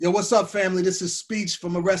Yo, what's up, family? This is Speech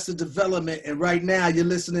from Arrested Development, and right now you're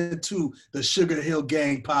listening to the Sugar Hill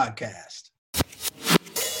Gang podcast.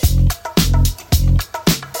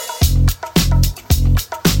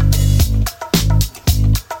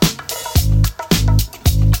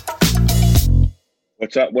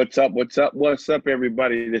 What's up,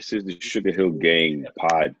 everybody? This is the Sugar Hill Gang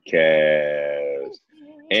podcast,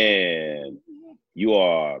 and you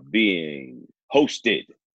are being hosted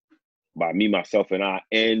by me, myself, and I,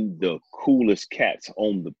 and the coolest cats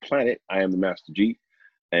on the planet. I am the Master G,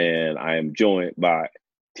 and I am joined by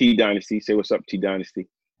T Dynasty. Say what's up, T Dynasty.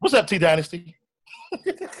 What's up, T Dynasty?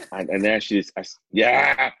 And that's just,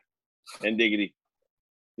 yeah, and Diggity.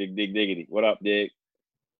 Diggity. What up, Dig?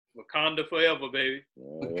 Wakanda forever, baby.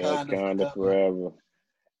 Wakanda forever.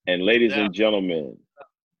 And ladies and gentlemen,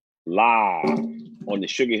 live on the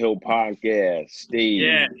Sugar Hill podcast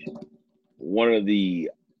stage, one of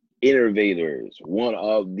the innovators, one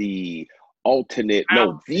of the alternate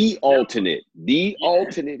hip-hop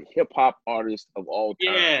artist of all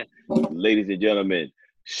time. Ladies and gentlemen,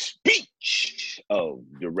 Speech of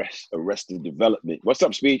the Arrested Development. What's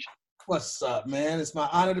up, Speech? What's up, man? It's my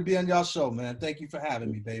honor to be on y'all show, man. Thank you for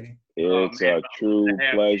having me, baby. It's a true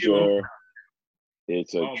pleasure.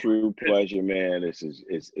 It's a true pleasure, man.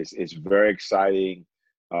 It's very exciting.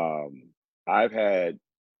 I've had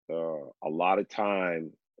a lot of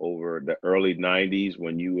time over the early 90s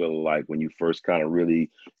when you first kind of really,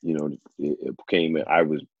 it came in. I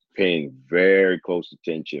was paying very close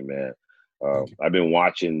attention, man. I've been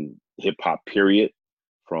watching hip hop period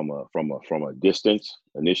from a distance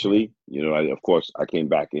initially. Of course I came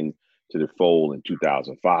back into the fold in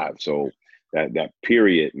 2005. So that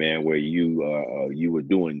period, man, where you were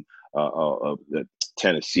doing the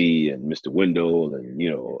Tennessee and Mr Wendal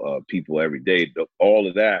and people every day, all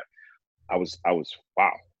of that, I was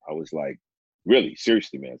wow. I was like, really,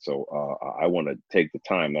 seriously, man. So I want to take the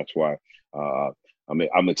time. That's why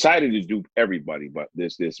I'm excited to do everybody, but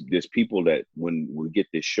there's people that when we get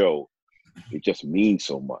this show, it just means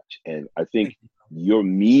so much. And I think your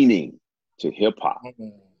meaning to hip hop,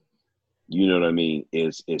 you know what I mean,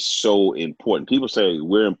 is so important. People say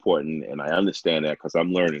we're important, and I understand that because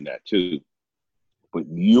I'm learning that too. But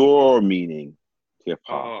your meaning to hip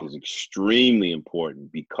hop is extremely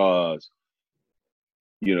important because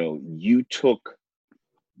you took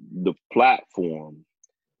the platform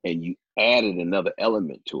and you added another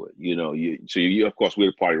element to it. You of course,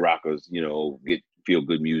 we're the party rockers, get feel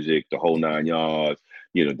good music, the whole 9 yards,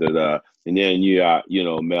 and then you got,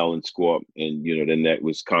 Mel and Scorp, and then that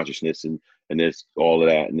was consciousness and there's all of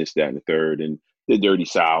that and this, that, and the third, and the Dirty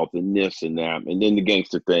South and this and that, and then the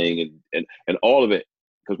gangster thing and all of it.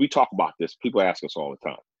 Because we talk about this, people ask us all the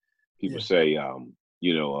time. People say, how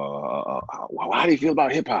do you feel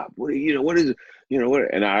about hip hop? What is it?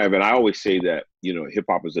 And I always say that, hip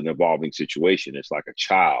hop is an evolving situation. It's like a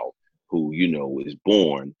child who, is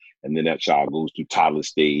born, and then that child goes through toddler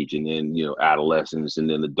stage, and then, adolescence, and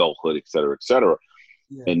then adulthood, et cetera, et cetera.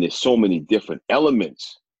 Yeah. And there's so many different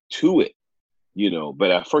elements to it,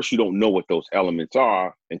 but at first you don't know what those elements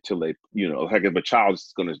are until they, like if a child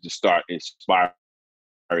is going to just start inspiring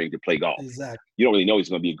to play golf. Exactly. You don't really know he's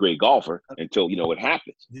going to be a great golfer until, it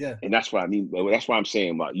happens. Yeah. And that's what I mean. That's why I'm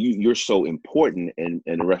saying about you're so important, and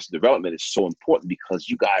Arrested Development is so important because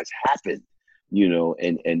you guys happen.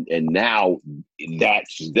 And now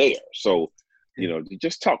that's there. So,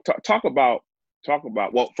 just talk about,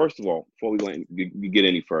 well, first of all, before we get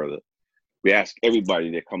any further, we ask everybody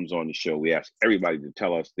that comes on the show, we ask everybody to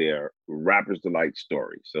tell us their Rapper's Delight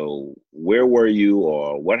story. So where were you,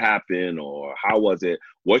 or what happened, or how was it?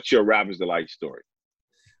 What's your Rapper's Delight story?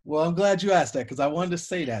 Well, I'm glad you asked that because I wanted to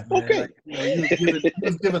say that, man. Okay. You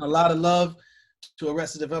was giving a lot of love to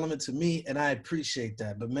Arrested Development to me, and I appreciate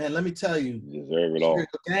that. But man, let me tell you, you deserve it all. Sugar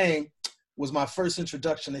Hill Gang was my first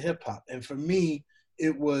introduction to hip hop, and for me,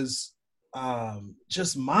 it was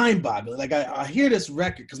just mind-boggling. Like I hear this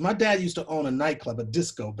record because my dad used to own a nightclub, a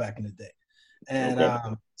disco back in the day,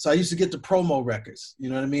 and so I used to get the promo records. You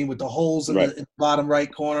know what I mean, with the holes in the bottom right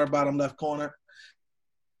corner, bottom left corner,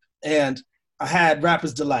 and I had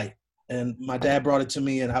Rapper's Delight, and my dad brought it to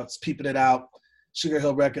me, and I was peeping it out. Sugar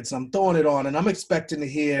Hill Records, I'm throwing it on, and I'm expecting to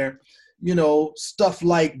hear, stuff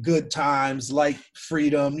like Good Times, like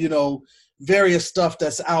Freedom, various stuff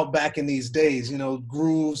that's out back in these days,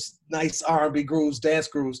 grooves, nice R&B grooves, dance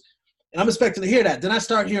grooves, and I'm expecting to hear that. Then I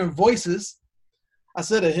start hearing voices. I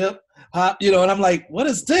said a hip hop, and I'm like, what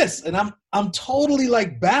is this? And I'm totally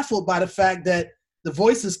like baffled by the fact that the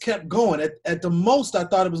voices kept going. At the most, I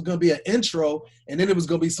thought it was going to be an intro, and then it was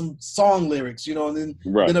going to be some song lyrics, and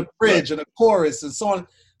then a bridge and a chorus and so on.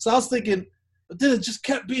 So I was thinking, But then it just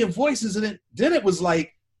kept being voices, and then it was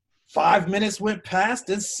like 5 minutes went past,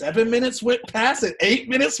 then 7 minutes went past, and 8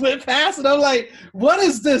 minutes went past, and I'm like, what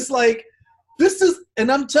is this? Like, this is, and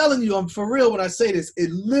I'm telling you, I'm for real when I say this,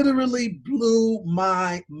 it literally blew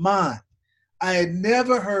my mind. I had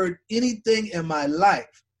never heard anything in my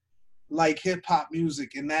life like hip-hop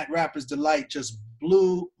music, and that Rapper's Delight just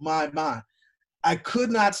blew my mind. I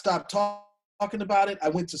could not stop talking about it. I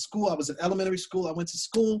went to school. I was in elementary school. I went to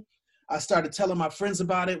school. I started telling my friends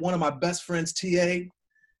about it. One of my best friends, TA,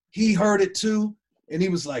 he heard it too. And he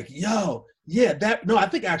was like, yo, yeah, I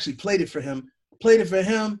think I actually played it for him.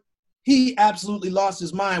 He absolutely lost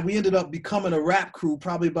his mind. We ended up becoming a rap crew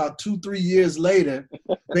probably about 2-3 years later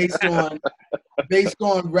based on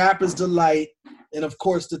Rapper's Delight. And of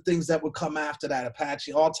course, the things that would come after that,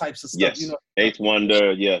 Apache, all types of stuff. Yes. You know, Eighth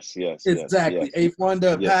Wonder, yes. Exactly. Yes. Eighth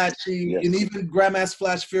Wonder, Yes. Apache, Yes. and even Grandmaster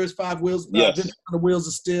Flash Furious 5 Wheels, Yes. the Wheels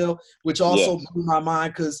of Steel, which also blew my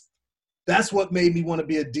mind because that's what made me want to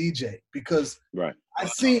be a DJ. Because I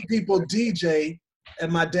seen people DJ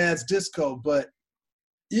at my dad's disco, but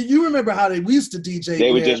you remember how we used to DJ.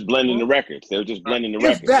 They were just blending the records. They were just blending the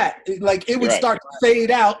records. It would start to fade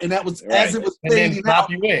out, and that was as it was fading out,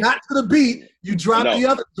 not to the beat. You drop the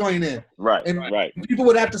other joint in. Right. People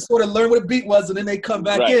would have to sort of learn what a beat was, and then they come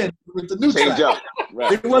back in with the new track.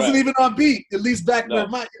 It wasn't even on beat, at least back where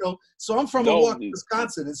my, So I'm from Milwaukee,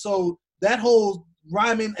 Wisconsin, and so that whole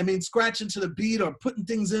rhyming, scratching to the beat or putting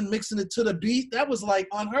things in, mixing it to the beat, that was like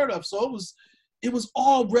unheard of. So it was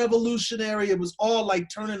all revolutionary. It was all like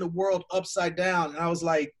turning the world upside down. And I was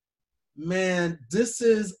like, man, this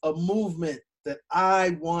is a movement that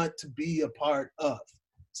I want to be a part of.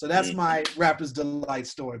 So that's my Rapper's Delight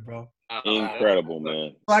story, bro. Incredible,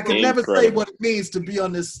 man. So I can never say what it means to be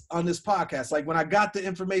on this podcast. Like when I got the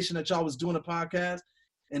information that y'all was doing a podcast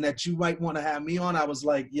and that you might want to have me on, I was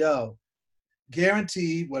like, yo,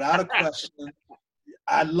 guaranteed, without a question,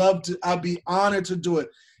 I'll be honored to do it.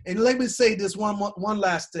 And let me say this one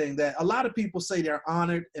last thing, that a lot of people say they're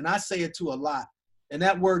honored, and I say it too a lot, and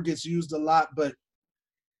that word gets used a lot, but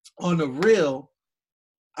on the real,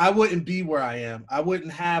 I wouldn't be where I am. I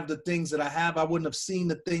wouldn't have the things that I have. I wouldn't have seen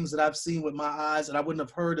the things that I've seen with my eyes, and I wouldn't have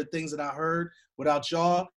heard the things that I heard without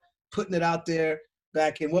y'all putting it out there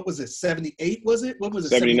back in, what was it, 78, was it? What was it?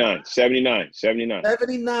 79. 79.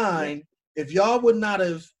 Yeah. If y'all would not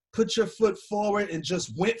have put your foot forward and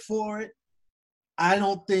just went for it, I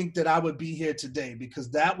don't think that I would be here today, because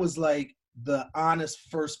that was like the honest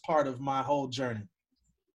first part of my whole journey.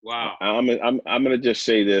 Wow. I'm gonna just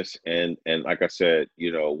say this, and like I said,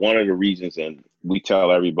 one of the reasons, and we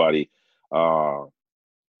tell everybody,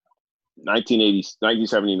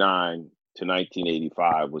 1979 to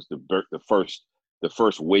 1985 was the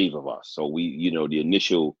first wave of us. So we, the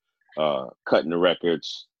initial cutting the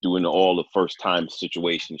records, doing all the first time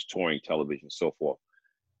situations, touring television, so forth.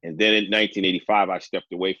 And then in 1985, I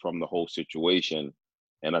stepped away from the whole situation.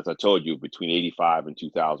 And as I told you, between 85 and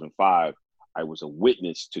 2005, I was a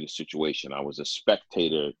witness to the situation. I was a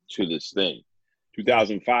spectator to this thing.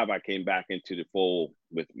 2005, I came back into the fold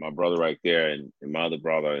with my brother right there and my other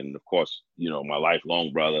brother. And of course, my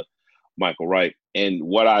lifelong brother, Michael Wright. And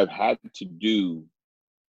what I've had to do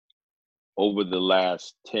over the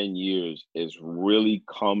last 10 years is really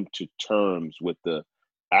come to terms with the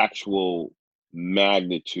actual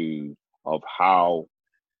magnitude of how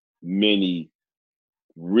many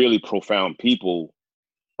really profound people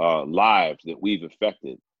lives that we've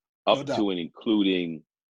affected, up to and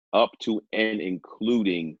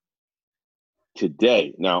including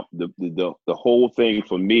today. Now, the whole thing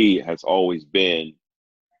for me has always been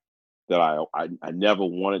that I never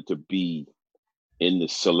wanted to be in the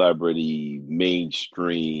celebrity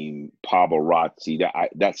mainstream paparazzi.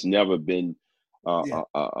 That's never been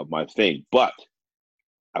my thing. But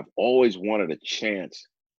I've always wanted a chance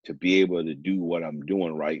to be able to do what I'm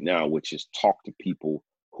doing right now, which is talk to people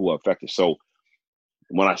who are affected. So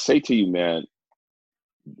when I say to you, man,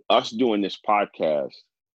 us doing this podcast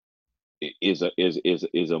is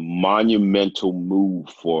a monumental move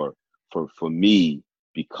for me,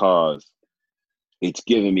 because it's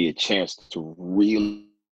given me a chance to really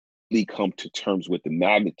come to terms with the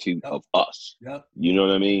magnitude of us. You know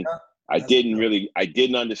what I mean? I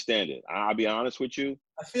didn't understand it. I'll be honest with you.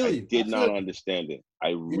 I did not understand it. I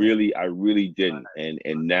really didn't.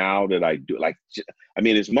 And now that I do,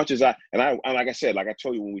 as much as like I said, like I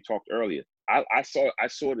told you when we talked earlier, I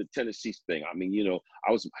saw the Tennessee thing. I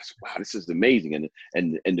was wow, this is amazing.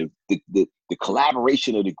 And the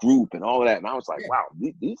collaboration of the group and all of that. And I was like, wow,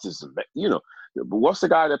 this is, but what's the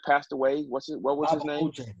guy that passed away? What was his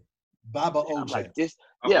name? Baba OJ. Like this.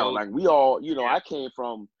 Yeah, like we all, I came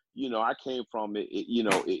from I came from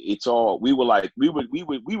it's all, we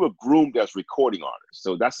were groomed as recording artists.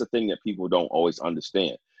 So that's the thing that people don't always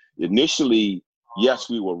understand. Initially, yes,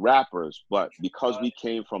 we were rappers, but because we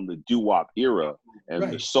came from the doo-wop era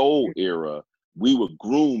and the soul era, we were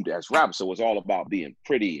groomed as rappers. So it was all about being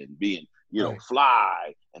pretty and being,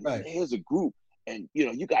 fly. And then here's a group, and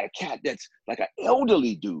you got a cat that's like an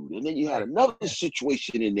elderly dude, and then you had another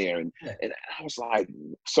situation in there, and I was like,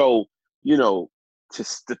 so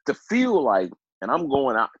to feel like, and I'm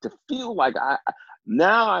going out to feel like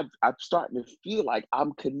I'm starting to feel like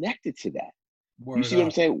I'm connected to that. You see what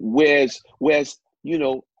I'm saying? Whereas,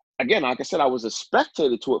 again, like I said, I was a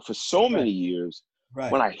spectator to it for so many years. Right.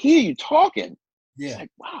 When I hear you talking, it's like,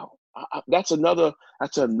 wow, that's another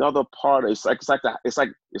part. It's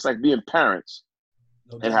like being parents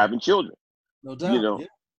and having children. No doubt.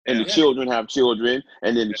 And the children have children,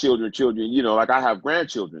 and then the children, like I have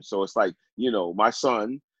grandchildren. So it's like, my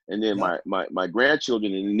son, and then my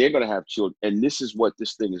grandchildren, and they're going to have children. And this is what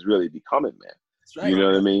this thing is really becoming, man. That's right. You know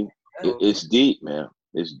what I mean? It's deep, man.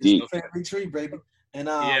 It's deep. It's a family tree, baby. And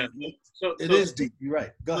so it is deep. You're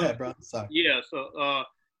right. Go ahead, bro. Sorry. Yeah. So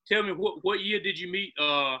tell me, what year did you meet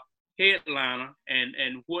Headliner,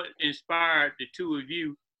 and what inspired the two of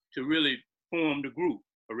you to really form the group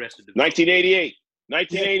Arrested Development?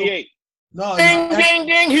 1988. No, ding,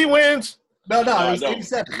 ding, he wins. No, it was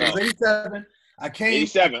 87. No. It was 87. I came.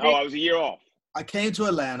 87. I was a year off. I came to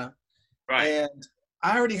Atlanta, and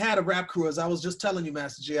I already had a rap crew. As I was just telling you,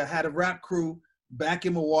 Master G, I had a rap crew back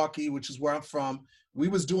in Milwaukee, which is where I'm from. We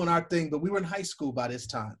was doing our thing, but we were in high school by this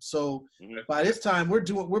time. So by this time, we're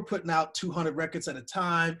putting out 200 records at a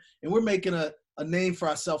time, and we're making a name for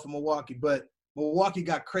ourselves in Milwaukee. But Milwaukee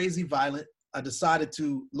got crazy violent. I decided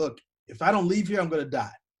to, look, if I don't leave here, I'm going to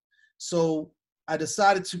die. So I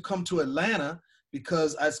decided to come to Atlanta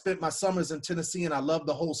because I spent my summers in Tennessee, and I love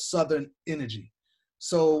the whole Southern energy.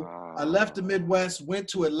 So I left the Midwest, went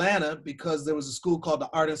to Atlanta because there was a school called the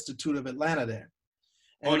Art Institute of Atlanta there.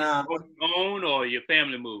 And your own or your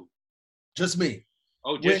family moved? Just me.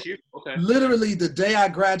 Oh, just you? Okay. Literally the day I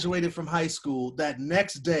graduated from high school, that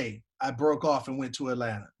next day I broke off and went to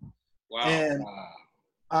Atlanta. Wow.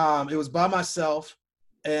 And it was by myself.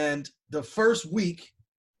 And the first week,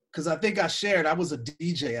 because I think I shared, I was a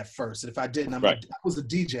DJ at first. And if I didn't, I was a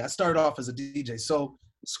DJ. I started off as a DJ. So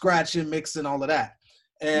scratching, mixing, all of that.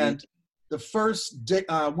 And the first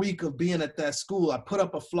week of being at that school, I put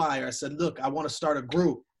up a flyer. I said, look, I want to start a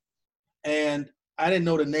group. And I didn't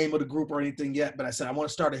know the name of the group or anything yet, but I said, I want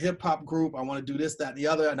to start a hip hop group. I want to do this, that, and the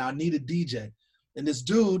other. And I need a DJ. And this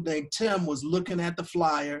dude named Tim was looking at the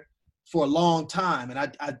flyer for a long time. And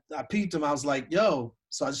I peeped him. I was like, yo.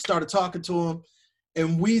 So I just started talking to him,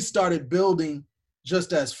 and we started building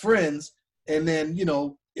just as friends. And then,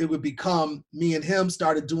 it would become me and him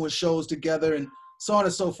started doing shows together and so on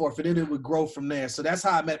and so forth. And then it would grow from there. So that's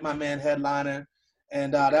how I met my man Headliner.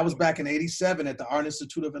 And that was back in '87 at the Art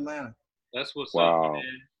Institute of Atlanta. That's what's up, man.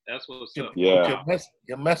 That's what's up. Yeah.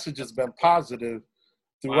 Your message has been positive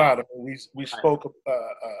throughout. Wow. I mean, we spoke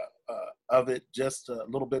of it just a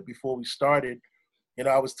little bit before we started.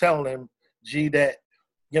 I was telling him, G, that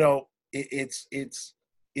it's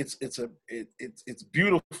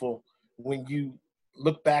beautiful when you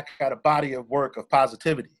look back at a body of work of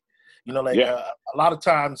positivity. A lot of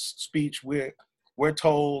times, speech we're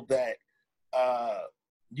told that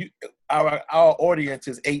our audience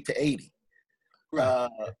is 8 to 80. Right.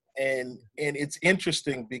 And it's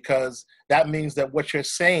interesting because that means that what you're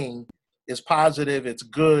saying is positive, it's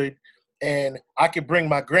good, and I could bring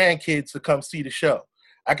my grandkids to come see the show.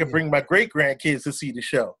 I could bring my great-grandkids to see the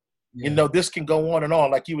show. Yeah. This can go on and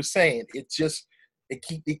on, like you were saying. It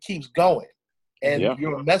keeps going, and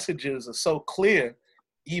your messages are so clear.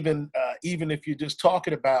 Even if you're just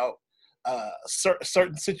talking about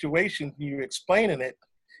certain situations, you're explaining it.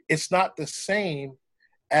 It's not the same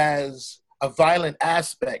as a violent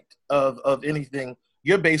aspect of anything.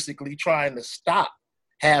 You're basically trying to stop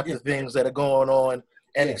half the things that are going on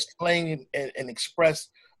and explain and express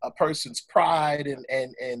a person's pride and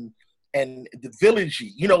the village.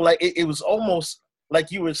 Like it was almost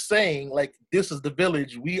like you were saying, like, this is the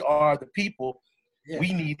village. We are the people. Yeah.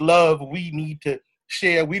 We need love. We need to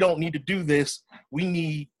share. We don't need to do this. We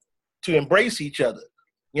need to embrace each other.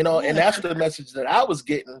 And that's the message that I was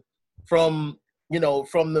getting from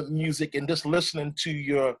the music and just listening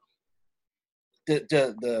to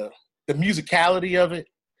the musicality of it,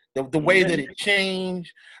 the way that it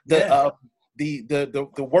changed, the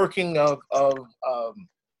working of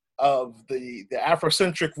the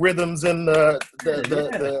Afrocentric rhythms and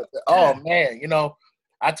man,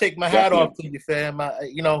 I take my hat off to you, fam.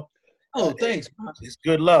 Oh, thanks. It's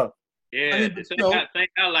good love. Yeah, I mean, the thing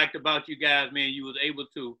I liked about you guys, man, you was able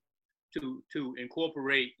to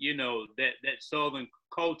incorporate, that Southern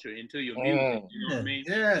culture into your music. You know what I mean?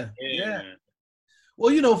 Yeah.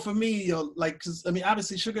 Well, for me, like, cause I mean,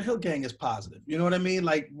 obviously, Sugar Hill Gang is positive. You know what I mean?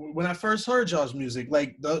 Like when I first heard y'all's music,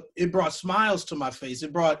 like it brought smiles to my face.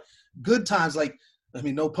 It brought good times. Like, I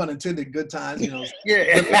mean, no pun intended, good times. Yeah.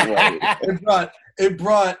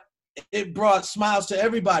 It brought smiles to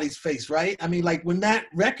everybody's face, right? I mean, like when that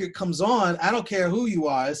record comes on, I don't care who you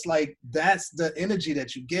are. It's like that's the energy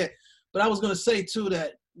that you get. But I was gonna say too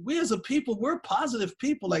that we as a people, we're positive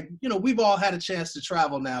people. Like, we've all had a chance to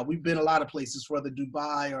travel now. We've been a lot of places, whether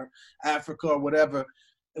Dubai or Africa or whatever.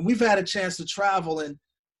 And we've had a chance to travel. And,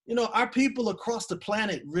 our people across the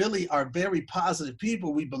planet really are very positive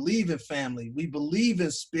people. We believe in family. We believe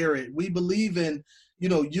in spirit. We believe in,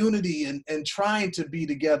 unity and trying to be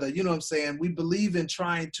together. You know what I'm saying? We believe in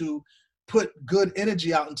trying to put good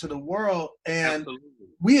energy out into the world. And Absolutely.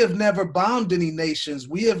 we have never bombed any nations.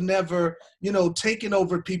 We have never, taken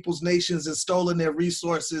over people's nations and stolen their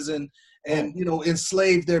resources and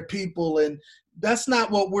enslaved their people. And that's not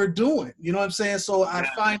what we're doing. You know what I'm saying? So I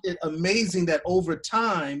find it amazing that over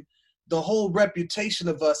time, the whole reputation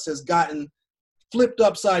of us has gotten flipped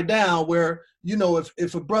upside down where,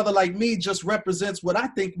 if a brother like me just represents what I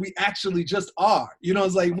think we actually just are,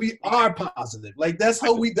 it's like we are positive. Like that's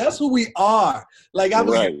who we are. Like I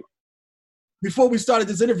was, before we started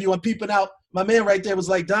this interview, I'm peeping out. My man right there was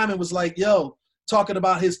like, Diamond was like, yo, talking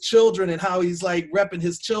about his children and how he's like repping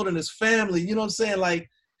his children, his family. You know what I'm saying? Like,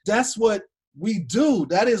 that's what we do.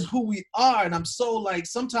 That is who we are. And I'm so like,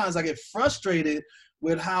 sometimes I get frustrated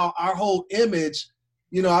with how our whole image,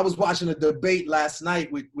 I was watching a debate last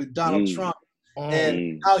night with Donald Trump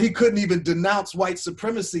and how he couldn't even denounce white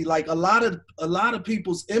supremacy. Like a lot of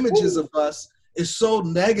people's images of us is so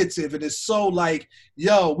negative and it's so like,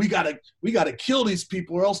 yo, we gotta kill these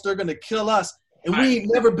people or else they're gonna kill us. And we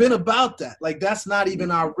ain't never been about that. Like that's not even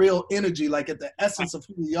our real energy, like at the essence of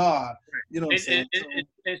who we are. You know what I'm saying?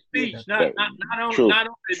 And speech, not only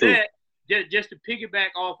that, just to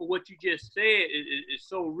piggyback off of what you just said is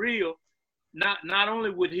so real. Not only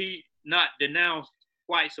would he not denounce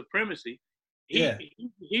white supremacy,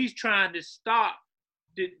 he's trying to stop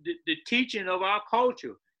the teaching of our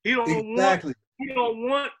culture. He don't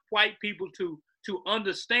want white people to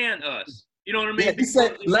understand us. You know what I mean? Yeah, he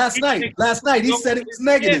said last night he said it was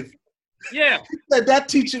negative. Yeah. He said that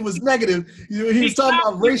teaching was negative. He was talking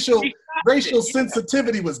about racial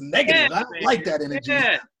sensitivity was negative. I don't like that energy.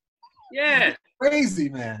 Yeah. Crazy,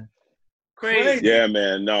 man. Crazy. Yeah,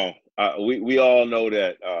 man. No, we all know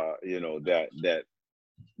that. That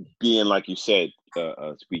being like you said,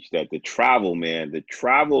 speech, that the travel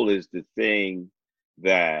is the thing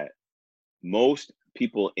that most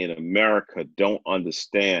people in America don't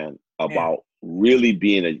understand about really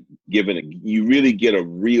being you really get a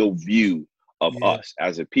real view of us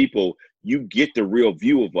as a people. You get the real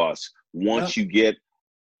view of us once you get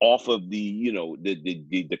off of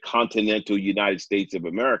the continental United States of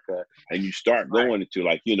America and you start going into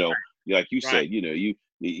like you said,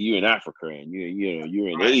 you're in Africa and you're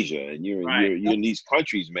in Asia and you're in these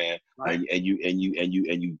countries, man, and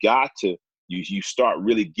you got to you start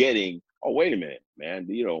really getting, oh, wait a minute, man,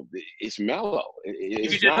 it's mellow.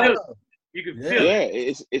 It's not. You can feel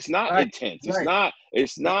it. It's not intense.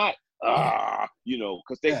 It's not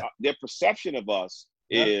because their perception of us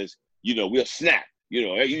is, we'll snap.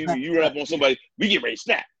 You run up on somebody, we get ready to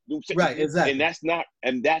snap. Right, exactly.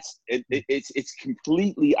 And it's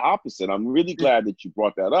completely opposite. I'm really glad that you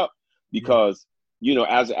brought that up because,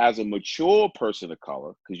 as a mature person of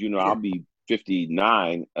color, because I'll be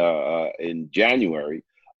 59 in January.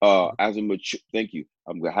 Thank you.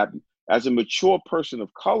 I'm happy. As a mature person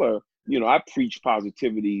of color, I preach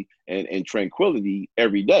positivity and tranquility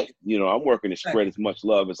every day. I'm working to spread as much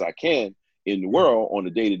love as I can in the world on a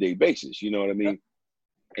day-to-day basis. You know what I mean?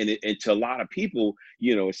 And to a lot of people,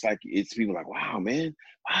 it's people like, wow, man,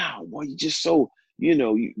 wow, boy, you're just so,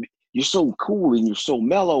 you're so cool and you're so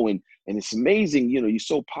mellow and it's amazing. You're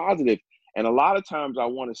so positive. And a lot of times I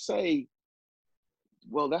want to say,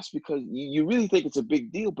 well, that's because you really think it's a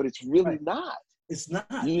big deal, but it's really not. It's not.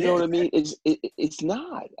 You know what I mean? It's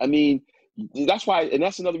not. I mean, that's why, and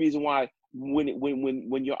that's another reason why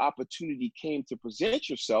when your opportunity came to present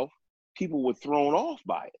yourself, people were thrown off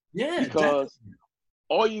by it. Yeah, because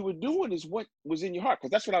all you were doing is what was in your heart.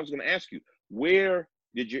 Because that's what I was going to ask you. Where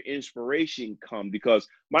did your inspiration come? Because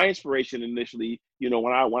my inspiration initially,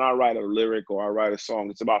 when I write a lyric or I write a song,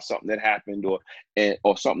 it's about something that happened or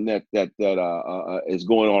something that is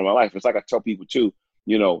going on in my life. It's like I tell people too,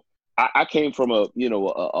 I came from a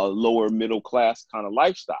lower middle class kind of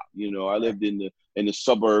lifestyle. I lived in the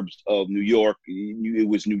suburbs of New York. It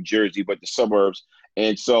was New Jersey, but the suburbs.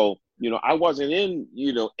 And so, I wasn't in,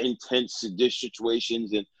 intense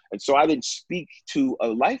situations. And so I didn't speak to a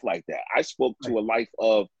life like that. I spoke to a life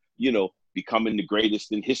of, becoming the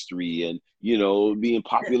greatest in history and, being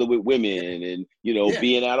popular with women and,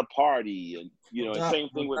 being at a party and, and same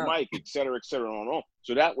thing with Mike, et cetera, on and on.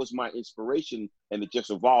 So that was my inspiration. And it just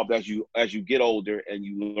evolved as you get older and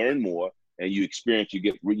you learn more and you experience,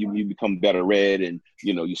 you become better read and,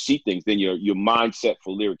 you see things, then your mindset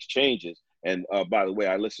for lyrics changes. And by the way,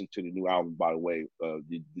 I listened to the new album, by the way,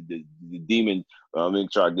 the demon,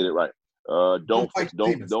 make sure I get it right. Don't fight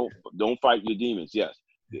your demons. Yes.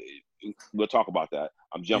 We'll talk about that.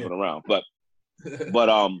 I'm jumping around, but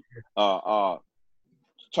I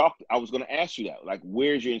was going to ask you that, like,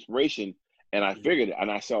 where's your inspiration? And I figured it, and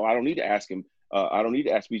I said, I don't need to ask him. I don't need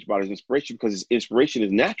to ask Beach about his inspiration because his inspiration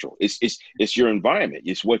is natural. It's your environment.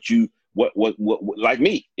 It's what like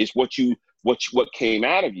me. It's what came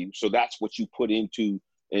out of you. So that's what you put into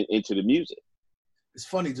the music. It's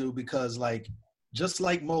funny, dude, because just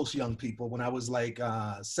like most young people, when I was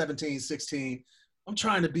 17, 16, I'm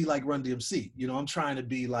trying to be like Run DMC. I'm trying to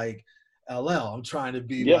be like LL. I'm trying to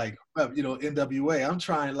be like, NWA. I'm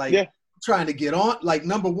trying to get on. Like,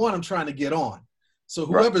 number one, I'm trying to get on. So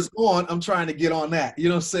whoever's on, I'm trying to get on that. You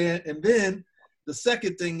know what I'm saying? And then the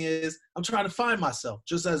second thing is I'm trying to find myself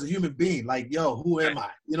just as a human being. Like, yo, who am I?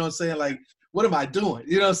 You know what I'm saying? Like, what am I doing?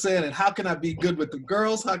 You know what I'm saying? And how can I be good with the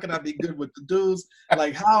girls? How can I be good with the dudes?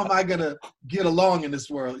 Like, how am I going to get along in this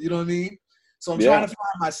world? You know what I mean? So I'm trying to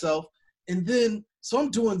find myself. And then, so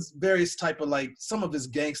I'm doing various type of, some of it's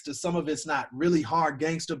gangster, some of it's not really hard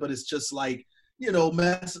gangster, but it's just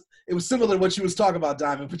mess. It was similar to what you was talking about,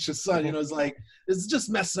 Diamond, with your son. It's just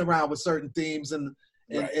messing around with certain themes and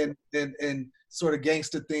sort of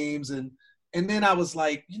gangster themes. And then I was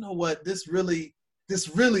like, you know what, this really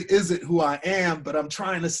isn't who I am, but I'm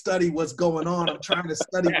trying to study what's going on. I'm trying to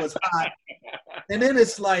study what's hot. And then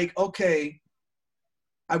it's like, okay,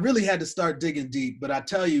 I really had to start digging deep. But I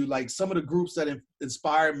tell you, some of the groups that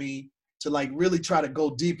inspired me to really try to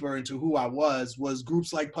go deeper into who I was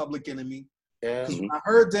groups like Public Enemy. Because when I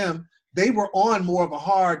heard them, they were on more of a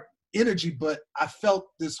hard energy, but I felt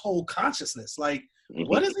this whole consciousness.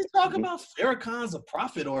 What is he talking about? Farrakhan's a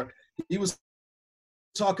prophet, or he was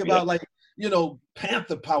talking about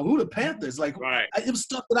Panther power. Who the Panthers? It was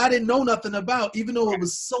stuff that I didn't know nothing about, even though it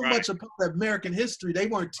was so much about American history. They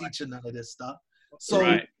weren't teaching none of this stuff. So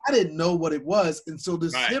I didn't know what it was. And so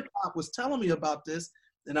this hip hop was telling me about this,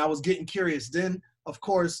 and I was getting curious. Then, of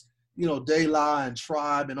course, De La and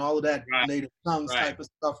Tribe and all of that Native Tongues type of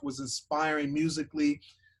stuff was inspiring musically.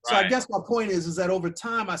 So I guess my point is that over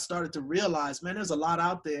time I started to realize, man, there's a lot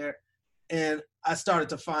out there, and I started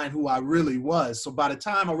to find who I really was. So by the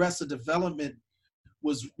time Arrested Development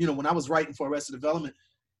was, when I was writing for Arrested Development,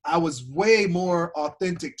 I was way more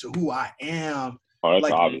authentic to who I am. Oh,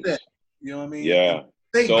 that's obvious. You know what I mean? Yeah.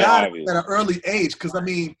 Thank God at an early age, because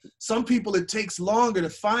some people it takes longer to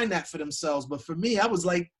find that for themselves, but for me, I was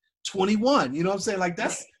 21. You know what I'm saying?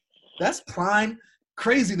 That's prime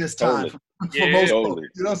craziness time for most folks.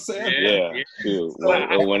 You know what I'm saying? Yeah. So,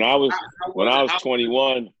 when I was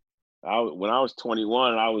 21,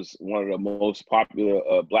 I was one of the most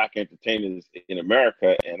popular black entertainers in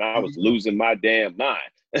America, and I was losing my damn mind.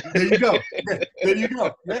 There you go. There you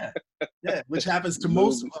go. Yeah. Which happens to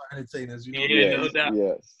most of our entertainers. No doubt.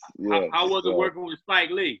 Yes. How was it working with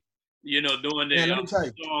Spike Lee? Doing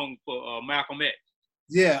the song for Malcolm X.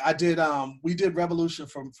 Yeah, I did. We did Revolution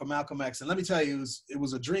for Malcolm X, and let me tell you, it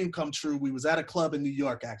was a dream come true. We was at a club in New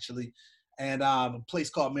York, actually, and a place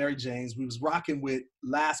called Mary Jane's. We was rocking with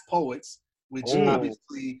Last Poets, which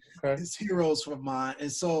obviously is heroes of mine. And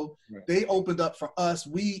so they opened up for us.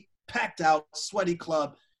 We packed out, sweaty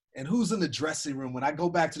club, and who's in the dressing room? When I go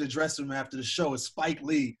back to the dressing room after the show, it's Spike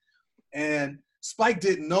Lee. And Spike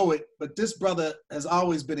didn't know it, but this brother has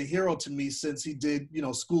always been a hero to me since he did,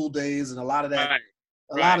 School Days and a lot of that.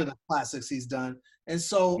 A lot of the classics he's done. And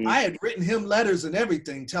so I had written him letters and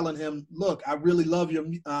everything telling him, look, I really love your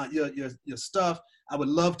stuff. I would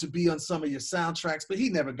love to be on some of your soundtracks, but he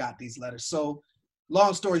never got these letters. So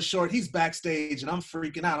long story short, he's backstage and I'm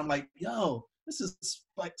freaking out. I'm like, yo, this is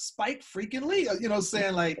Spike freaking Lee. You know what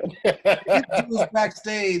I'm saying? He's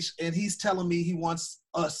backstage and he's telling me he wants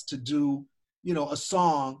us to do, a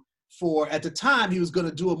song for, at the time he was going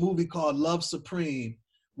to do a movie called Love Supreme,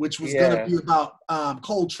 which was going to be about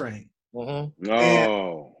Coltrane. And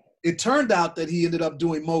it turned out that he ended up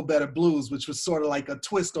doing Mo Better Blues, which was sort of like a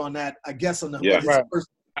twist on that, I guess, on what his first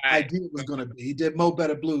idea was going to be. He did Mo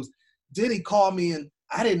Better Blues. Then he called me, and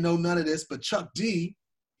I didn't know none of this, but Chuck D,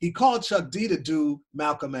 he called Chuck D to do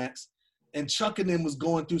Malcolm X, and Chuck and them was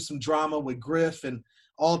going through some drama with Griff and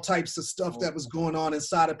all types of stuff that was going on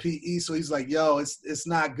inside of PE. So he's like, yo, it's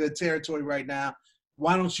not good territory right now.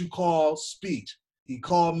 Why don't you call Speech? He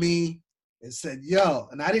called me and said, yo,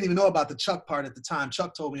 and I didn't even know about the Chuck part at the time.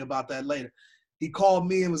 Chuck told me about that later. He called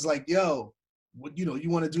me and was like, yo, you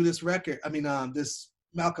want to do this record? I mean, this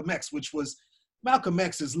Malcolm X, which was, Malcolm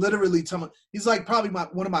X is literally, he's like probably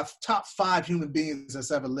one of my top 5 human beings that's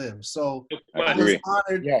ever lived. So I was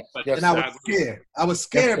honored, and I was scared. I was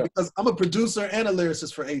scared because I'm a producer and a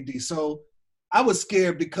lyricist for AD. So I was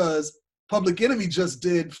scared because Public Enemy just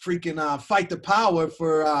did freaking Fight the Power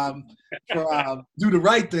for Do the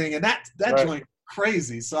Right Thing, and that joint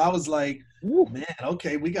crazy. So I was like, man,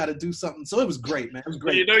 okay, we got to do something. So it was great, man. It was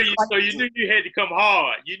great. So you knew you had to come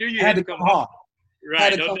hard. You knew you had to come hard. Right.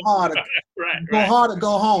 Had to come hard. Go hard or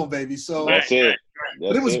go home, baby. So that's it.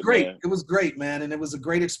 But it was great. Man. It was great, man, and it was a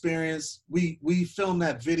great experience. We filmed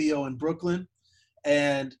that video in Brooklyn,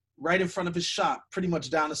 and right in front of his shop, pretty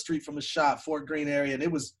much down the street from his shop, Fort Greene area, and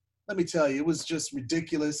it was. Let me tell you, it was just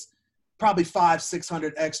ridiculous. Probably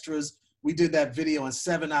 500-600 extras. We did that video in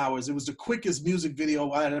 7 hours. It was the quickest music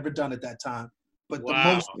video I had ever done at that time. But the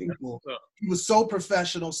most people, he was so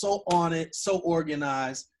professional, so on it, so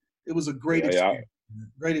organized. It was a great experience.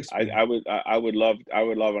 Great experience. I would love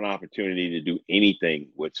an opportunity to do anything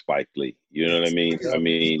with Spike Lee. You know what I mean? I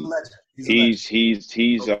mean, he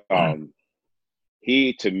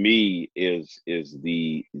to me is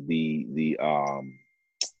the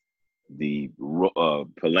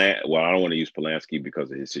well, I don't want to use Polanski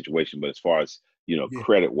because of his situation, but as far as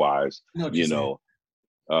credit wise, but his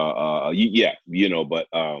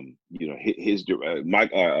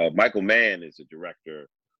Michael Mann is a director.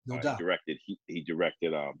 No doubt. He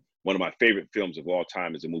directed one of my favorite films of all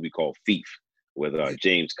time is a movie called Thief with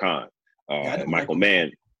James Caan and Michael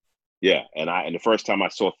Mann. Yeah, and the first time I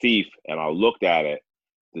saw Thief and I looked at it,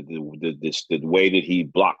 the way that he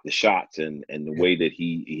blocked the shots and the way that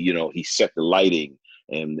he set the lighting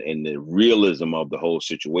and the realism of the whole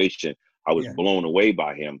situation, I was blown away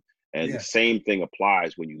by him. And the same thing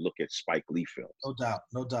applies when you look at Spike Lee films.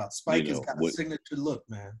 No doubt. Spike has got a signature look,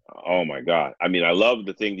 man. Oh my God! I mean, I love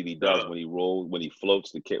the thing that he does when he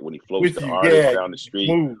floats the artist down the street.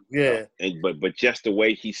 But just the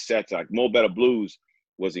way he sets, like Mo Better Blues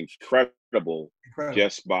was incredible.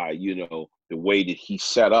 Just by the way that he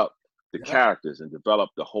set up the characters and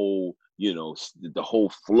developed the whole the whole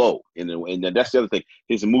flow. And then that's the other thing.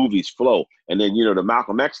 His movies flow. And then the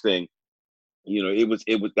Malcolm X thing.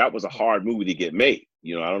 That was a hard movie to get made.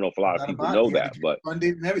 I don't know if a lot of people know that, but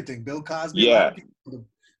funded and everything. Bill Cosby. A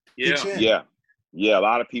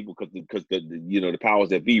lot of people because the powers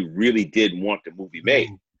that be really did want the movie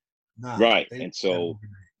made, right? And so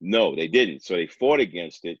no, they didn't. So they fought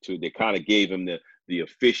against it. They kind of gave him the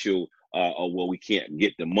official, well, we can't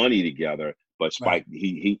get the money together. But Spike,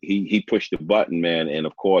 he pushed the button, man, and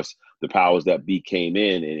of course the powers that be came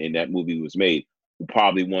in, and that movie was made.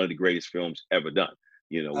 Probably one of the greatest films ever done,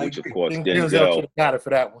 which of course Denzel should have got it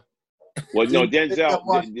for that one. Well, no, Denzel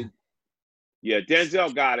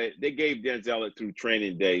got it. They gave Denzel it through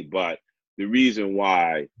Training Day, but the reason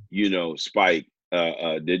why, Spike,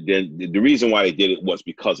 the reason why they did it was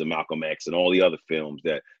because of Malcolm X and all the other films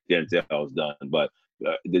that Denzel's done. But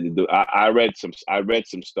I read some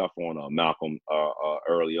stuff on Malcolm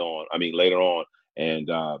later on, and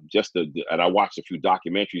and I watched a few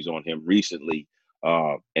documentaries on him recently.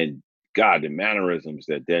 And God, the mannerisms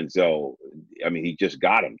that Denzel, he just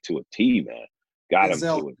got him to a T, man.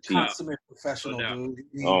 Denzel, him to a T. Consummate professional, dude.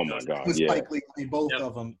 Oh my God, Spike Lee, both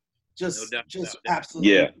of them, just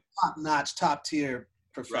absolutely top-notch, top-tier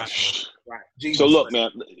professional. Right. So look,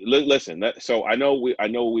 man, listen. So I know we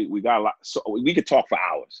got a lot. So we could talk for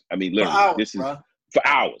hours. I mean, literally, for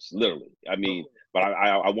hours, literally. I mean, but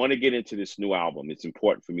I want to get into this new album. It's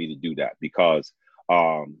important for me to do that because.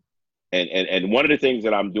 And one of the things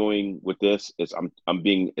that I'm doing with this is I'm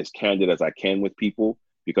being as candid as I can with people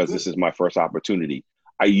because this is my first opportunity.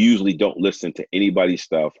 I usually don't listen to anybody's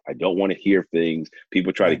stuff. I don't want to hear things.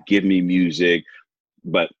 People try to give me music.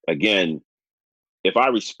 But again, if I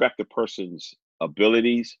respect a person's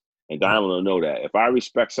abilities, and Diamond will know that, if I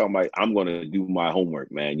respect somebody, I'm going to do my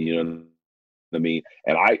homework, man. You know what I mean?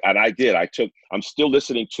 And I did. I'm still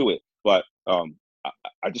listening to it, but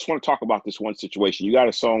I just want to talk about this one situation. You got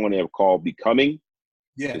a song on there called "Becoming."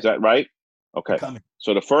 Yeah. Is that right? Okay. Becoming.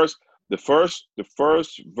 So the first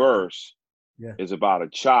verse is about a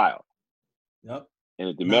child. Yep. In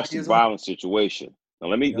a domestic violence situation.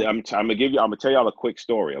 Now I'm gonna tell y'all a quick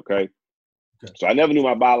story, okay? Good. So I never knew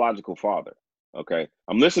my biological father. Okay.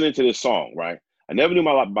 I'm listening to this song, right? I never knew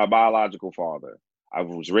my biological father. I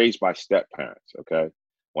was raised by step parents. Okay.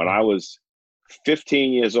 When I was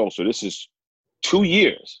 15 years old, so this is 2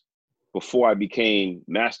 years before I became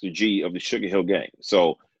Master G of the Sugar Hill Gang.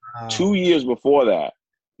 So 2 years before that,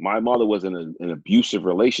 my mother was in an abusive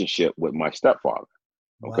relationship with my stepfather.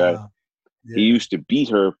 Okay. Wow. Yeah. He used to beat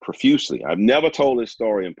her profusely. I've never told this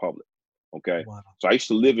story in public. Okay. Wow. So I used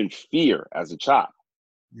to live in fear as a child.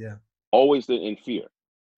 Yeah. Always lived in fear.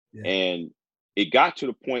 Yeah. And it got to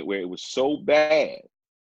the point where it was so bad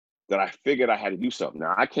that I figured I had to do something.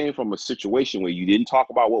 Now, I came from a situation where you didn't talk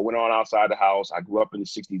about what went on outside the house. I grew up in the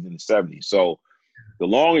 60s and the 70s. So the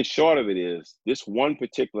long and short of it is, this one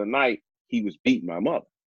particular night, he was beating my mother.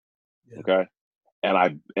 Yeah. Okay. And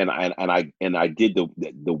I did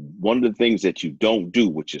the one of the things that you don't do,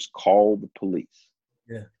 which is call the police.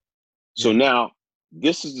 Yeah. So now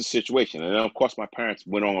this is the situation. And then of course my parents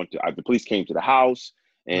went on to, the police came to the house,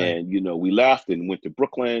 and, you know, we left and went to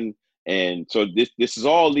Brooklyn. And so this is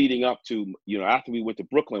all leading up to, you know, after we went to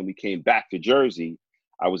Brooklyn, we came back to Jersey.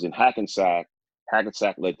 I was in Hackensack.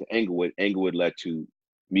 Hackensack led to Englewood. Englewood led to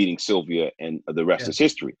meeting Sylvia, and the rest is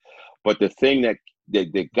history. But the thing that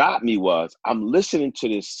got me was, I'm listening to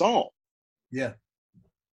this song. Yeah.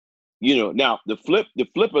 You know, now the flip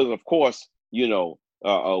is, of course, you know,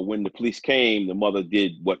 when the police came, the mother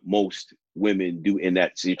did what most women do in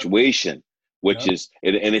that situation, which is,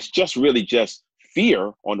 and it's just really just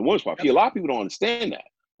fear on the woman's part. A lot of people don't understand that.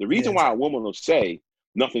 The reason why a woman will say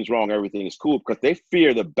nothing's wrong, everything is cool, because they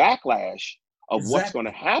fear the backlash of what's going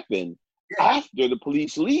to happen after the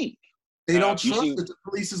police leave. They don't trust that the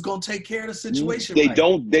police is going to take care of the situation. They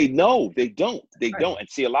don't. And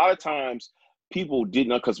see, a lot of times people didn't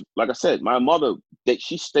know, because like I said, my mother,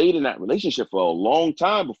 she stayed in that relationship for a long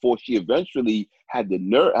time before she eventually had the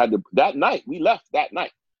nerve, that night, we left that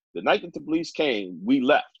night. The night that the police came, we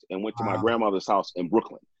left and went to my grandmother's house in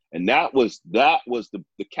Brooklyn. And that was the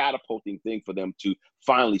catapulting thing for them to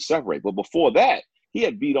finally separate. But before that, he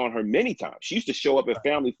had beat on her many times. She used to show up at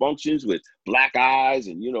family functions with black eyes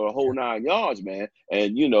and, you know, the whole 9 yards, man.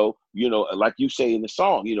 And, you know, like you say in the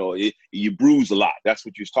song, you know, you bruise a lot. That's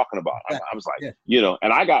what you was talking about. I was like, you know,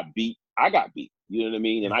 and I got beat. You know what I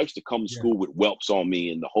mean? And I used to come to school with whelps on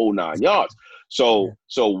me and the whole 9 yards. So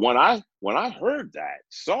when I heard that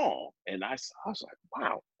song, and I was like,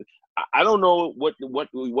 wow, I don't know what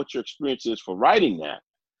your experience is for writing that,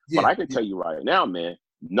 but I can tell you right now, man,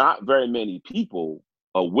 not very many people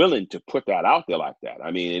are willing to put that out there like that.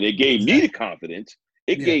 I mean, and it gave me the confidence.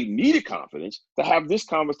 It gave me the confidence to have this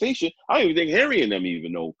conversation. I don't even think Harry and them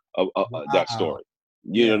even know that story.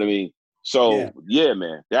 You know what I mean? So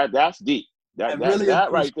man, that's deep. That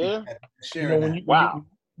right there. You know,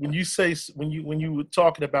 when you were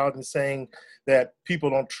talking about and saying that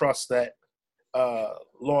people don't trust that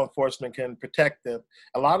law enforcement can protect them,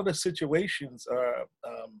 a lot of the situations are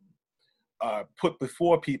put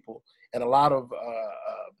before people, and a lot of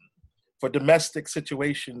for domestic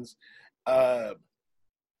situations,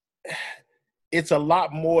 it's a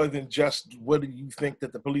lot more than just whether you think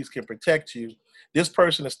that the police can protect you. This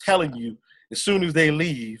person is telling you, as soon as they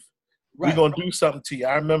leave, we're going to do something to you.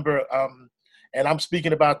 I remember, and I'm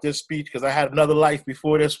speaking about this speech because I had another life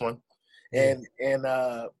before this one. And in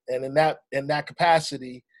that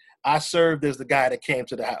capacity, I served as the guy that came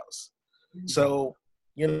to the house. So,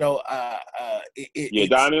 you know,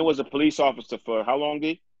 Diamond was a police officer for how long,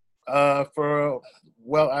 D? I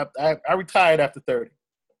retired after 30.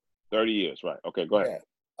 30 years, right? Okay, go ahead.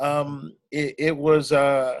 It was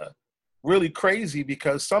really crazy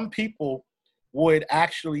because some people would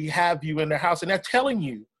actually have you in their house and they're telling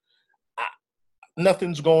you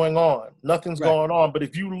nothing's going on. But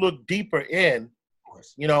if you look deeper in,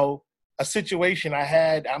 you know, a situation I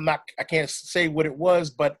had, I can't say what it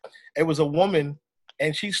was, but it was a woman,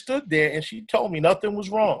 and she stood there and she told me nothing was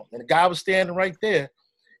wrong. And the guy was standing right there.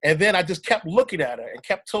 And then I just kept looking at her and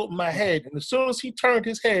kept tilting my head. And as soon as he turned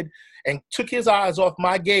his head and took his eyes off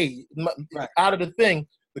my gaze, out of the thing,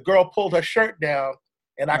 the girl pulled her shirt down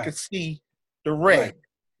and I could see the red.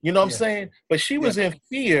 You know what I'm saying? But she was in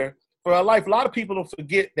fear for her life. A lot of people don't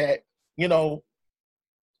forget that, you know,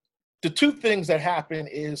 the two things that happen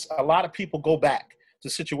is a lot of people go back to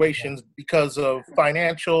situations because of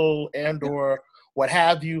financial and or what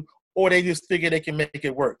have you, or they just figure they can make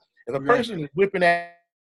it work. If a person is whipping that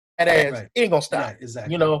ass, it ain't gonna stop.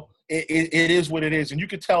 Exactly. You know, it is what it is. And you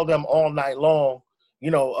can tell them all night long,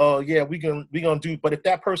 you know, we gonna do, but if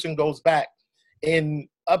that person goes back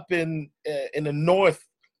up in the north,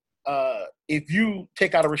 if you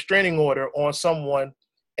take out a restraining order on someone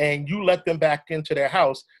and you let them back into their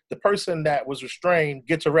house, the person that was restrained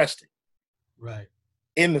gets arrested. Right.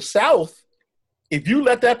 In the South, if you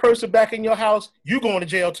let that person back in your house, you going to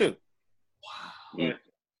jail too. Wow. Okay.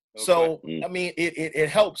 So, I mean, it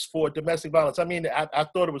helps for domestic violence. I mean, I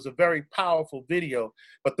thought it was a very powerful video,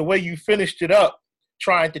 but the way you finished it up,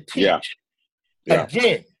 trying to teach,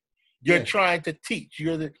 again, you're trying to teach.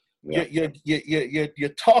 You're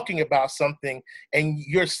talking about something, and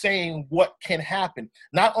you're saying what can happen.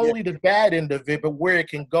 Not only the bad end of it, but where it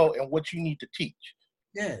can go and what you need to teach.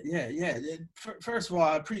 Yeah. First of all,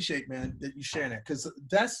 I appreciate, man, that you sharing that, because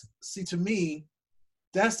to me,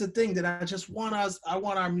 that's the thing that I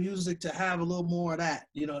want our music to have a little more of that,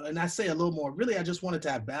 you know, and I say a little more, really, I just want it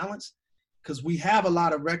to have balance, because we have a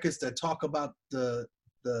lot of records that talk about the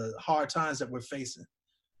hard times that we're facing,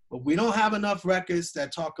 but we don't have enough records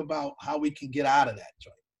that talk about how we can get out of that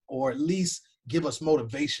joint, or at least give us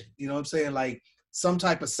motivation. You know what I'm saying? Like some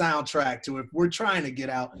type of soundtrack to it. If we're trying to get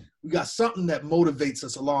out, we got something that motivates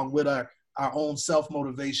us along with our own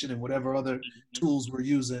self-motivation and whatever other tools we're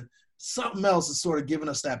using. Something else is sort of giving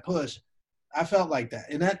us that push. I felt like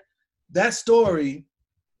that. And that story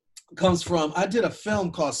comes from, I did a film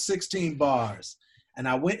called 16 Bars, and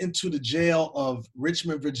I went into the jail of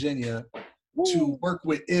Richmond, Virginia to work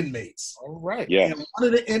with inmates. All right. Yeah. And one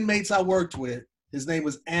of the inmates I worked with, his name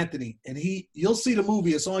was Anthony, and you'll see the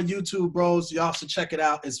movie. It's on YouTube, bros. Y'all should check it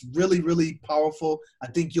out. It's really, really powerful. I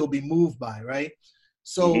think you'll be moved by, right?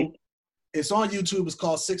 So it's on YouTube. It's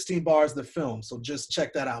called 16 Bars, the film. So just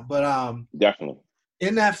check that out. But definitely,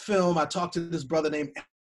 in that film, I talked to this brother named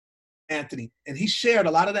Anthony, and he shared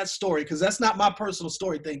a lot of that story, because that's not my personal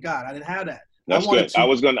story. Thank God, I didn't have that. That's good. I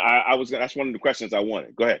was gonna. That's one of the questions I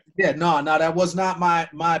wanted. Go ahead. Yeah, no, that was not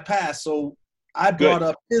my past. So I brought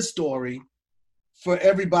up his story for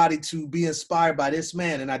everybody to be inspired by this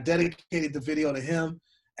man, and I dedicated the video to him.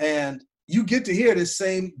 And you get to hear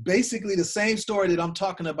basically the same story that I'm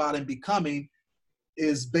talking about in Becoming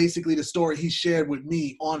is basically the story he shared with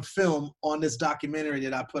me on film on this documentary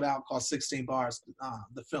that I put out called 16 Bars,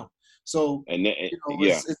 the film. So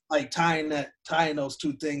it's like tying those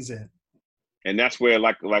two things in. And that's where,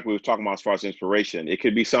 like we were talking about as far as inspiration, it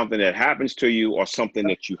could be something that happens to you, or something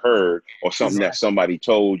that you heard, or something that somebody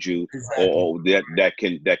told you, or that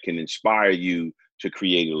can inspire you to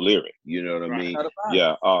create a lyric. You know what I mean?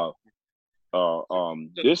 Yeah.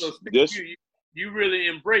 You really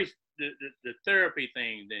embrace the therapy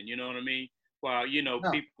thing, then, you know what I mean? While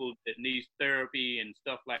people that need therapy and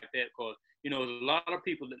stuff like that, because there's a lot of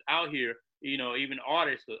people that out here, even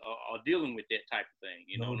artists are dealing with that type of thing.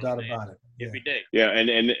 No doubt about it. Every day. Yeah,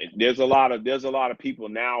 and there's a lot of people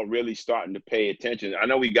now really starting to pay attention. I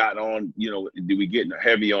know we got on, we getting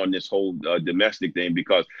heavy on this whole domestic thing,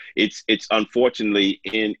 because it's unfortunately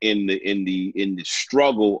in the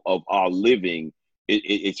struggle of our living,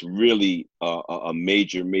 it's really a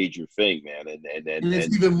major thing, man. And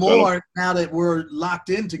it's even more now that we're locked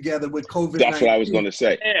in together with COVID-19. That's what I was going to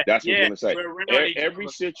say. That's what I was going to say.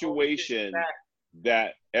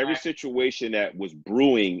 Every situation that was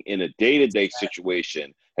brewing in a day-to-day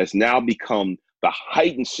situation has now become the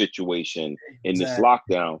heightened situation in this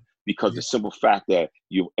lockdown, because the simple fact that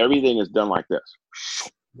everything is done like this.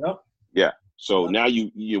 Yep. Yeah. So now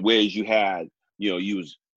whereas you had, you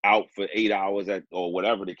was out for 8 hours or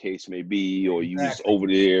whatever the case may be, or you was over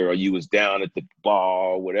there, or you was down at the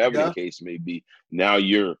bar, whatever the case may be. Now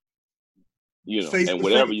you're, and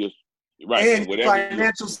whatever you're right, and whatever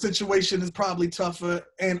financial situation is probably tougher,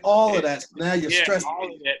 and all of that. Now you're stressed.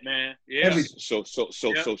 All of that, man. Yeah. Everything.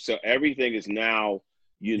 So everything is now,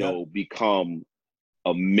 become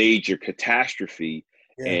a major catastrophe.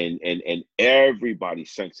 And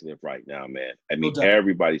everybody's sensitive right now, man. I mean,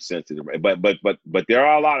 everybody's sensitive, but there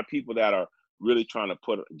are a lot of people that are really trying to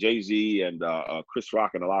put Jay-Z and Chris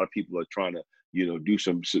Rock, and a lot of people are trying to, do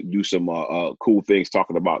some cool things,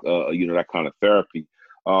 talking about that kind of therapy.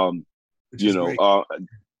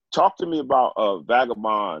 Talk to me about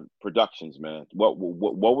Vagabond Productions, man.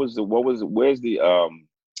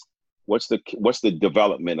 What's the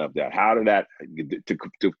development of that? How did that,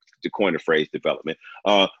 to coin a phrase, development?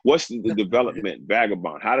 What's the development,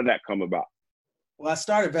 Vagabond? How did that come about? Well, I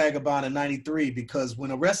started Vagabond in '93 because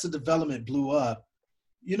when Arrested Development blew up,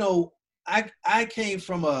 I came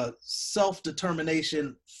from a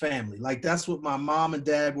self-determination family. Like, that's what my mom and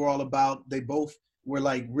dad were all about. They both were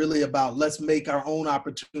like really about, let's make our own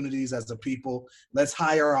opportunities as a people. Let's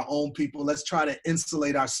hire our own people. Let's try to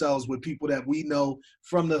insulate ourselves with people that we know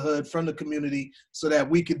from the hood, from the community, so that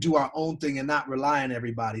we could do our own thing and not rely on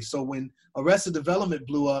everybody. So when Arrested Development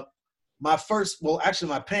blew up, my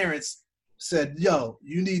parents said, yo,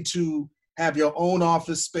 you need to have your own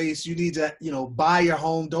office space. You need to, buy your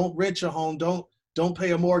home. Don't rent your home. Don't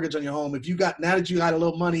pay a mortgage on your home. Now that you got a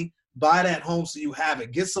little money, buy that home so you have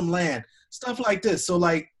it. Get some land, stuff like this. So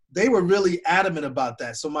like they were really adamant about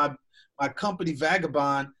that. So my company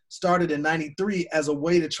Vagabond started in '93 as a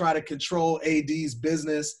way to try to control AD's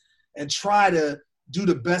business and try to do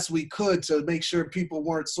the best we could to make sure people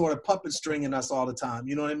weren't sort of puppet stringing us all the time.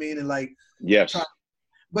 You know what I mean? And like, yes.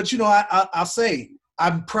 But I'll say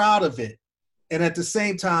I'm proud of it. And at the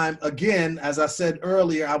same time, again, as I said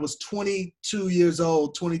earlier, I was 22 years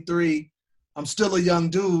old, 23. I'm still a young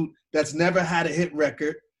dude that's never had a hit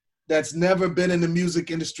record, that's never been in the music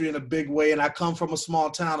industry in a big way. And I come from a small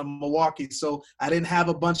town of Milwaukee, so I didn't have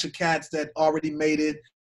a bunch of cats that already made it.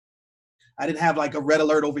 I didn't have like a Red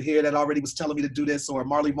Alert over here that already was telling me to do this, or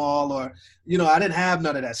Marley Marl, or, I didn't have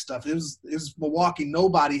none of that stuff. It was Milwaukee.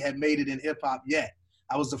 Nobody had made it in hip hop yet.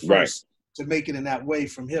 I was the first to make it in that way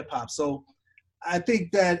from hip hop. So I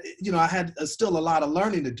think that, I had still a lot of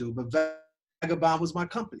learning to do, but Vagabond was my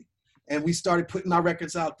company. And we started putting our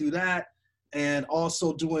records out through that, and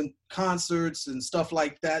also doing concerts and stuff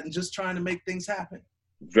like that, and just trying to make things happen.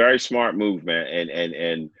 Very smart move, man.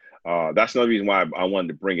 And that's another reason why I wanted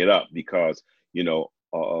to bring it up, because,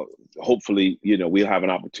 hopefully, we'll have an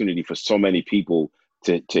opportunity for so many people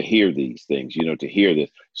to hear these things, to hear this.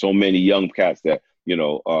 So many young cats that,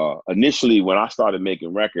 initially when I started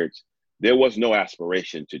making records, there was no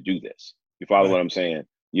aspiration to do this. You follow what I'm saying?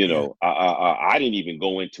 I didn't even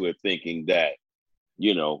go into it thinking that,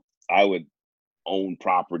 I would own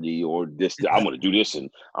property or this. I'm going to do this and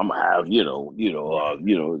I'm going to have,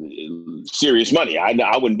 serious money.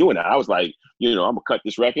 I wasn't doing that. I was like, I'm going to cut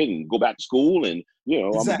this record and go back to school and,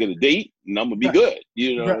 I'm going to get a date and I'm going to be good.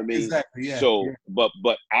 You know what I mean? Exactly. Yeah. So,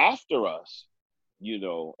 but after us,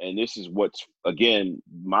 and this is what's, again,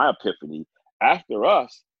 my epiphany, after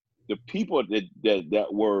us, the people that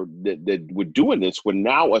were doing this were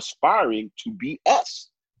now aspiring to be us.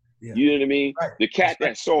 Yeah. You know what I mean? Right. The cat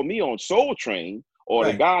that saw me on Soul Train, or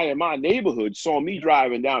the guy in my neighborhood saw me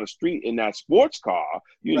driving down the street in that sports car,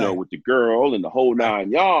 with the girl and the whole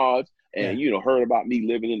 9 yards, and heard about me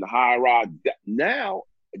living in the high rise. Now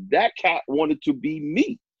that cat wanted to be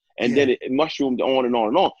me, and then it mushroomed on and on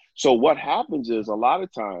and on. So what happens is, a lot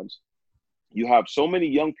of times you have so many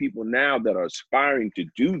young people now that are aspiring to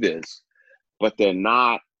do this, but they're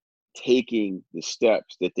not taking the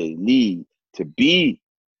steps that they need to be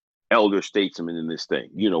elder statesmen in this thing.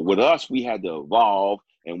 With us, we had to evolve,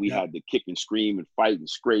 and we had to kick and scream and fight and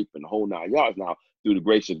scrape and the whole 9 yards. Now, through the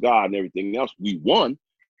grace of God and everything else, we won.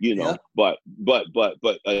 But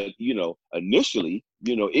initially,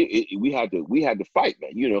 we had to fight,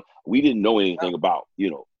 man. We didn't know anything about,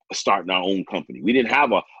 starting our own company. We didn't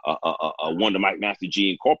have a Wonder Mike Master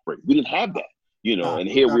G Incorporated. We didn't have that, and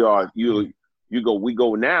here we are. We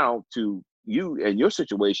go now to you and your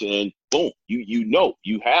situation, and boom,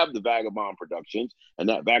 you have the Vagabond Productions, and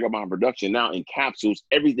that Vagabond Production now encapsulates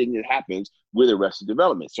everything that happens with Arrested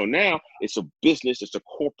Development. So now it's a business, it's a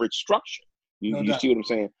corporate structure. You see what I'm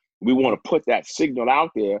saying? We want to put that signal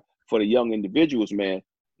out there for the young individuals, man.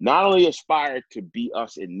 Not only aspire to be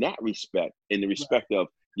us in that respect, in the respect of,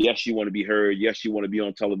 yes, you want to be heard, yes, you want to be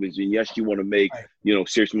on television, yes, you want to make,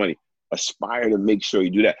 serious money. Aspire to make sure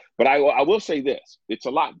you do that. But I will say this, it's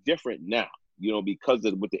a lot different now, because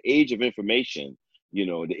with the age of information,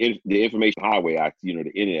 the Information Highway Act, the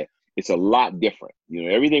internet, it's a lot different.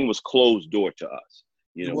 Everything was closed door to us.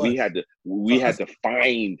 We had to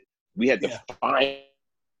find the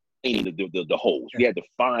holes. We had to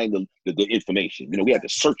find the information. We had to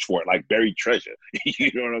search for it like buried treasure.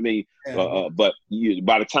 You know what I mean? But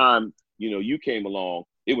by the time you came along,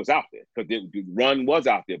 it was out there, because Run was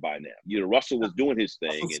out there by now. Russell was doing his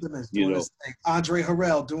thing, and Andre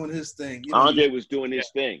Harrell doing his thing. Andre was doing his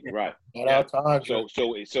thing, right? So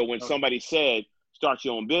when somebody said, start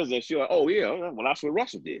your own business, you're like, oh yeah, well, that's what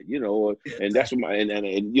Russell did, and that's what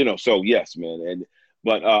and so yes, man.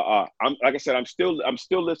 But I'm, like I said, I'm still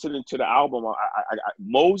listening to the album.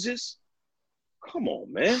 Moses, come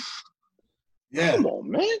on, man. Yeah, come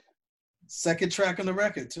on, man. Second track on the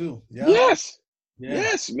record too. Yeah. Yes. Yeah.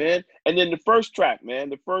 Yes, man. And then the first track,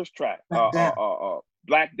 man. Back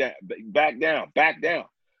down.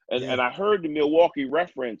 And I heard the Milwaukee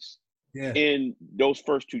reference in those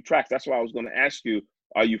first two tracks. That's why I was going to ask you,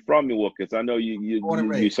 are you from Milwaukee? Because I know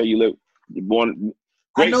you say you're born.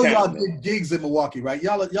 I know y'all did gigs in Milwaukee, right?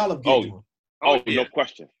 Y'all have gigs. No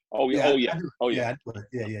question. Yeah.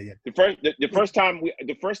 The first time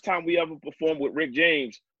we ever performed with Rick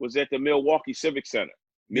James was at the Milwaukee Civic Center.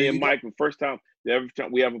 Me and Mike, the first time, every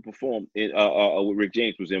time we ever performed in, with Rick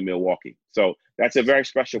James was in Milwaukee. So that's a very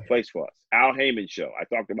special place for us. Al Heyman show. I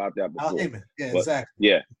talked about that before. Al Heyman, yeah, exactly.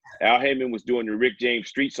 Yeah, Al Heyman was doing the Rick James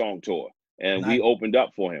Street Song Tour, and we opened up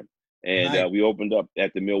for him. And we opened up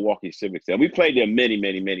at the Milwaukee Civic Center. We played there many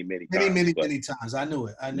times. I knew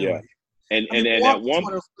it. I knew it. And at one of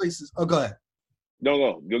those places. Oh, go ahead.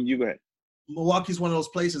 No, you go ahead. Milwaukee's one of those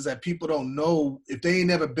places that people don't know. If they ain't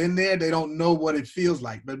never been there, they don't know what it feels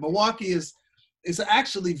like. But Milwaukee is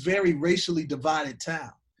actually very racially divided town.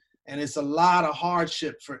 And it's a lot of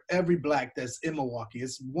hardship for every black that's in Milwaukee.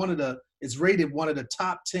 It's rated one of the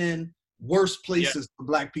top 10 worst places for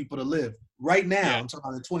black people to live right now. I'm talking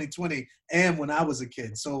about in 2020 and when I was a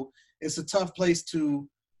kid. So it's a tough place to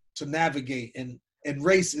navigate, and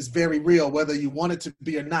race is very real, whether you want it to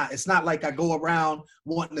be or not. It's not like I go around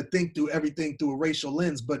wanting to think through everything through a racial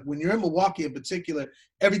lens, but when you're in Milwaukee in particular,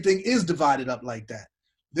 everything is divided up like that.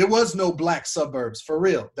 There was no black suburbs, for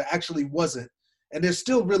real. There actually wasn't. And there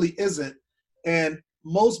still really isn't. And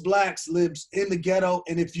most blacks lived in the ghetto,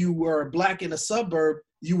 and if you were black in a suburb,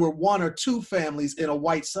 you were one or two families in a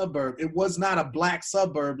white suburb. It was not a black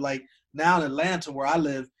suburb like now in Atlanta where I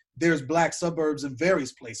live. There's black suburbs in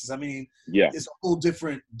various places. I mean, it's a whole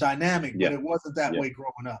different dynamic, but it wasn't that way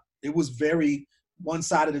growing up. It was very one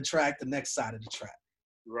side of the track, the next side of the track.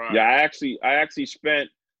 Right. Yeah, I actually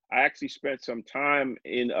spent some time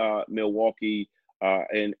in Milwaukee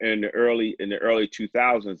in the early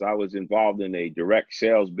 2000s. I was involved in a direct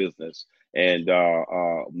sales business, and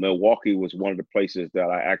Milwaukee was one of the places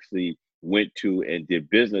that I actually went to and did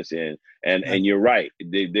business in. And you're right,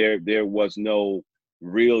 there was no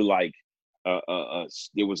real there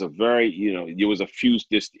was a very there was a few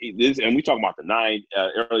this and we talking about the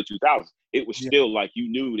early 2000s. It was still like you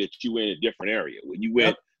knew that you were in a different area when you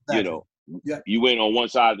went. You went on one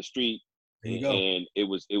side of the street, and it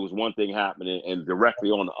was one thing happening, and directly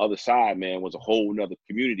on the other side, man, was a whole nother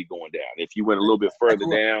community going down. If you went a little bit further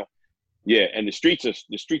down, and the streets are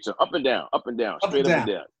up and down, straight up and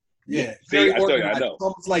down. Yeah, very organized. I know. It's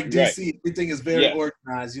almost like DC. Everything is very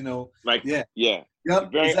organized,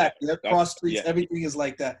 exactly. Cross streets, everything is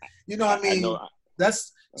like that. You know what I mean?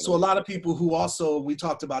 So a lot of people who also, we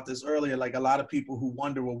talked about this earlier, like a lot of people who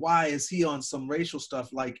wonder, well, why is he on some racial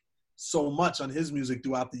stuff like so much on his music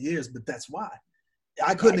throughout the years? But that's why.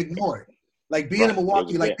 I couldn't ignore it. Like being in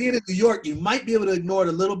Milwaukee, like being in New York, you might be able to ignore it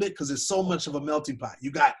a little bit because it's so much of a melting pot.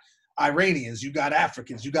 You got Iranians, you got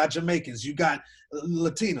Africans, you got Jamaicans, you got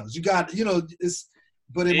Latinos, you got,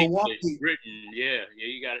 but in Milwaukee. Britain,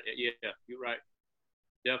 you got it. Yeah, you're right.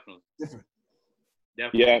 Definitely. Different.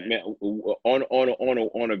 Yeah, man.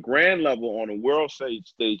 On a grand level, on a world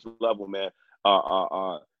stage level, man.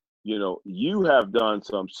 You have done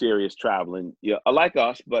some serious traveling. Yeah, like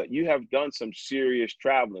us, but you have done some serious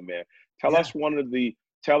traveling, man. Tell us there's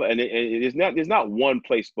not one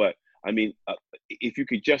place, but I mean, if you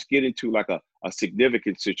could just get into like a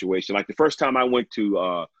significant situation, like the first time I went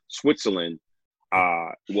to Switzerland,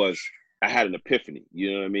 I had an epiphany.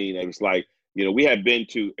 You know what I mean? It was like, we had been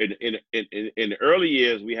to in the early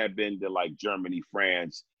years, we had been to like Germany,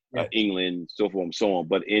 France, England, so forth and so on.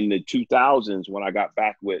 But in the 2000s, when I got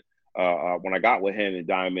back with Hen and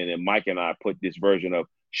Diamond, and Mike and I put this version of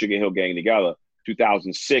Sugar Hill Gang together,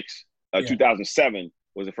 2007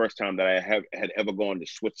 was the first time that I had ever gone to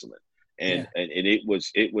Switzerland. And it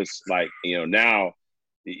was like, now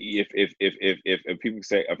if people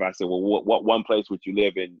say, if I said, well, what one place would you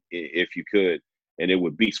live in if you could, and it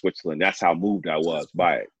would be Switzerland. That's how moved I was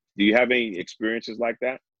by it. Do you have any experiences like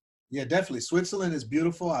that? Yeah, definitely. Switzerland is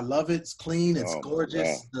beautiful. I love it. It's clean. It's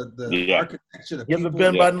gorgeous. The architecture, the you people. ever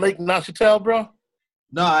been by Lake Neuchâtel, bro?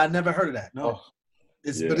 No, I never heard of that. No,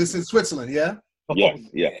 but it's in Switzerland. Yeah. Yeah.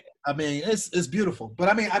 I mean, it's beautiful. But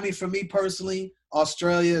I mean, for me personally,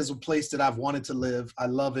 Australia is a place that I've wanted to live. I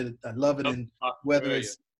love it. In whether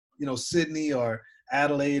it's Sydney or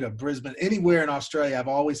Adelaide or Brisbane, anywhere in Australia, I've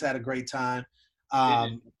always had a great time.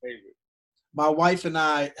 My wife and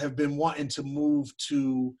I have been wanting to move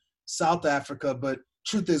to South Africa, but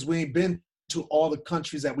truth is we ain't been to all the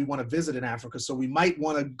countries that we want to visit in Africa. So we might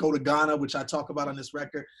want to go to Ghana, which I talk about on this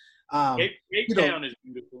record. Cape Town is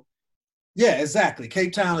beautiful. Yeah, exactly.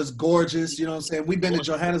 Cape Town is gorgeous. You know what I'm saying? We've been to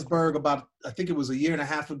Johannesburg about, I think it was a year and a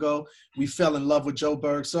half ago. We fell in love with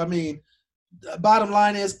Joburg. So, I mean, the bottom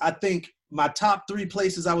line is I think my top 3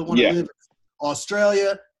 places I would want to live,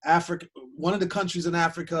 Australia, Africa, one of the countries in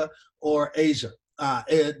Africa, or Asia,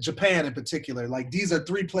 Japan in particular. Like, these are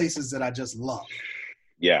 3 places that I just love.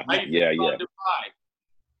 Yeah. Dubai?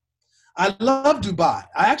 I love Dubai.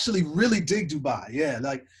 I actually really dig Dubai. Yeah,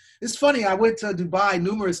 like It's funny. I went to Dubai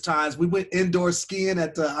numerous times. We went indoor skiing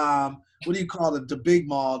at the what do you call it? The big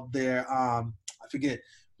mall there. I forget.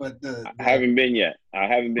 But I haven't been yet.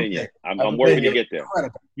 I'm working to get there.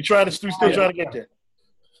 You trying to still trying to get there?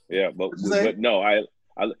 Yeah, but no,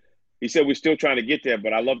 he said we're still trying to get there,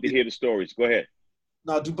 but I love to hear the stories. Go ahead.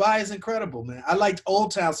 No, Dubai is incredible, man. I liked Old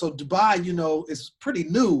Town. So Dubai, you know, is pretty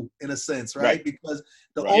new in a sense, right? Because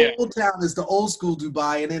the Old Town is the old school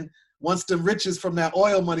Dubai. And then once the riches from that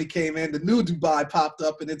oil money came in, the new Dubai popped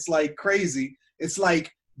up, and it's like crazy. It's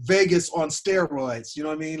like Vegas on steroids. You know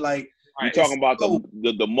what I mean? Like, you're talking about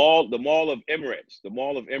the mall of Emirates. The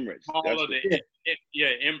Mall of Emirates.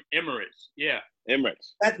 Emirates. Yeah.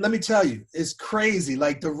 Emirates. Let me tell you, it's crazy.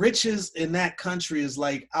 Like, the riches in that country is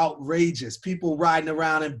like outrageous. People riding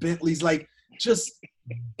around in Bentleys, like just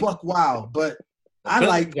buck wild. But I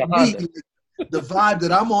like the vibe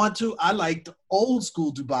that I'm on to. I like the old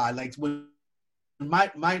school Dubai. Like when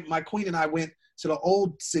my queen and I went to the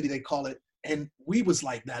old city, they call it, and we was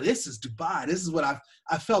like, now this is Dubai. This is what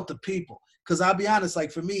I felt the people. Because I'll be honest,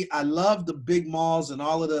 like for me, I love the big malls and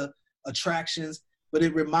all of the attractions. But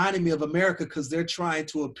it reminded me of America because they're trying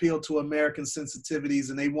to appeal to American sensitivities,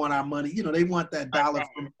 and they want our money. You know, they want that dollar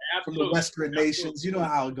from the Western nations. You know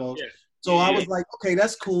how it goes. Yeah. So I was like, okay,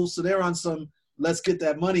 that's cool. So they're on some, let's get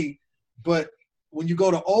that money. But when you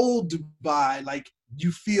go to old Dubai, like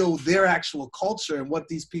you feel their actual culture and what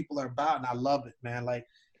these people are about. And I love it, man. Like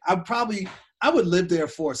I would live there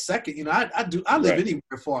for a second. You know, I live anywhere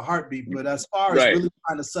for a heartbeat. But as far as really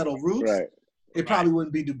trying to settle roots, it probably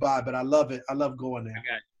wouldn't be Dubai, but I love it. I love going there.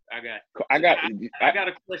 I got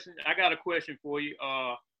a question. I got a question for you.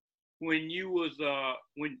 When you was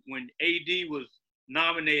when AD was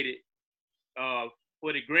nominated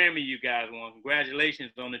for the Grammy you guys won.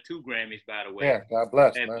 Congratulations on the 2 Grammys, by the way. Yeah, God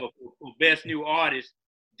bless. And man. For Best New Artist,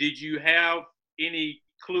 did you have any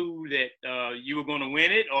clue that you were going to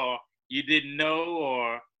win it, or you didn't know,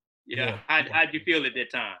 or how'd you feel at that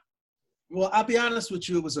time? Well, I'll be honest with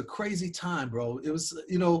you. It was a crazy time, bro. It was,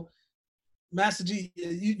 you know, Master G,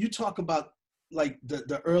 you talk about like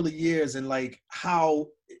the early years and like how,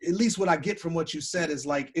 at least what I get from what you said is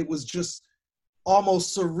like, it was just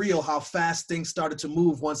almost surreal how fast things started to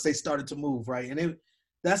move once they started to move, right? And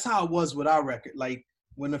that's how it was with our record. Like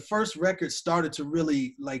when the first record started to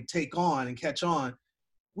really like take on and catch on,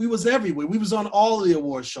 we was everywhere. We was on all the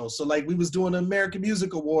award shows. So like we was doing the American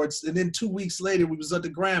Music Awards, and then 2 weeks later we was at the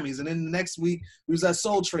Grammys, and then the next week we was at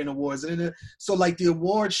Soul Train Awards. And then so like the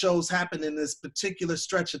award shows happened in this particular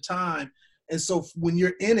stretch of time. And so when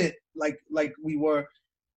you're in it, like we were,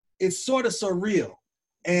 it's sort of surreal.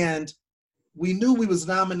 And we knew we was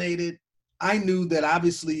nominated. I knew that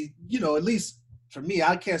obviously, you know, at least for me,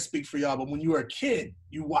 I can't speak for y'all, but when you were a kid,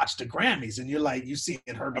 you watched the Grammys and you're like, you see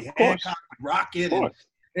it, Herbie Hancock, Rocket,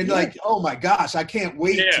 and like, oh my gosh, I can't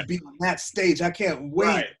wait to be on that stage. I can't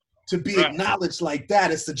wait to be acknowledged like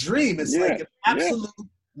that. It's a dream. It's like an absolute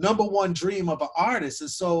number one dream of an artist. And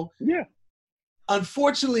so,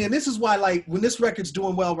 unfortunately, and this is why, like, when this record's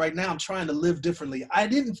doing well right now, I'm trying to live differently. I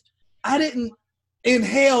didn't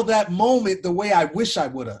inhale that moment the way I wish I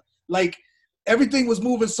would have. Like, everything was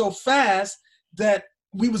moving so fast that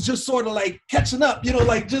we was just sort of like catching up, you know,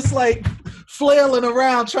 like just like flailing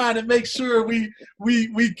around trying to make sure we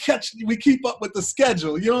keep up with the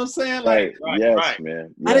schedule. You know what I'm saying? Like,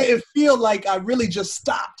 man. I didn't feel like I really just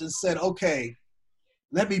stopped and said, okay,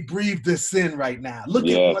 let me breathe this in right now. Look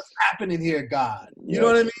at what's happening here, God. You know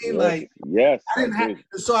what I mean? Like, I didn't have,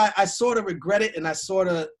 so I sort of regret it, and I sort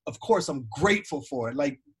of course, I'm grateful for it,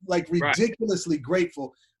 like ridiculously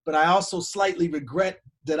grateful. But I also slightly regret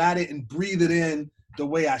that I didn't breathe it in the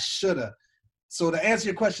way I should have. So to answer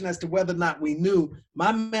your question as to whether or not we knew,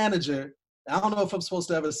 my manager, I don't know if I'm supposed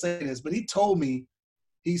to ever say this, but he told me,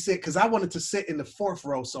 he said, because I wanted to sit in the 4th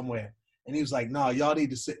row somewhere. And he was like, no, y'all need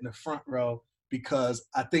to sit in the front row because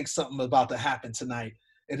I think something about to happen tonight.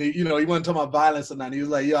 And he, you know, he wasn't talking about violence or nothing. He was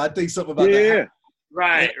like, yo, I think something about to happen.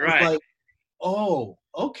 Right. Like, oh,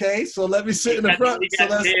 okay. So let me sit in the front. So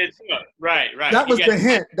that's right. That was the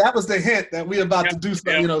hint. That was the hint that we're about to do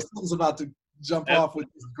something. You know, something's about to jump off with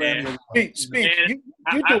this Grammy.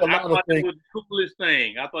 You do a lot of things. That was the coolest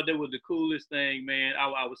thing. I thought that was the coolest thing, man.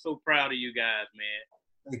 I was so proud of you guys,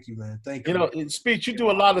 man. Thank you, man. Thank you. You know, in speech, you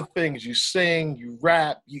do a lot of things. You sing, you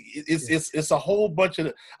rap. It's a whole bunch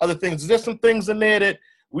of other things. There's some things in there that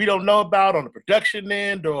we don't know about on the production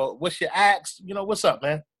end, or what's your acts? You know, what's up,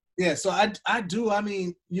 man? Yeah, so I do. I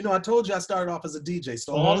mean, you know, I told you I started off as a DJ.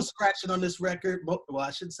 So all the scratching on this record, well,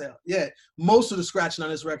 I shouldn't say, most of the scratching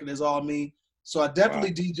on this record is all me. So I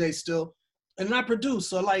definitely DJ still. and I produce.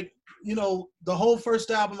 So like, you know, the whole first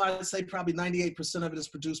album, I'd say probably 98% of it is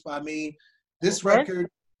produced by me. This record,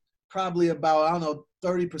 probably about, I don't know,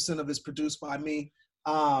 30% of it's produced by me.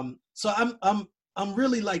 So I'm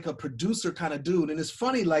really like a producer kind of dude. And it's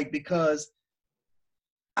funny, like, because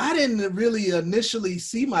I didn't really initially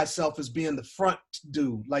see myself as being the front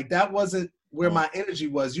dude. Like, that wasn't where my energy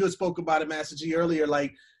was. You had spoke about it, Master G, earlier,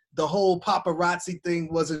 like, the whole paparazzi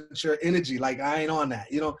thing wasn't your energy. Like, I ain't on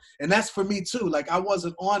that, you know? And that's for me too. Like, I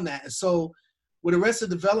wasn't on that. And so with Arrested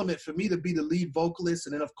Development, for me to be the lead vocalist,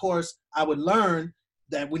 and then of course I would learn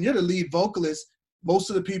that when you're the lead vocalist, most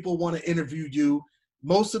of the people want to interview you.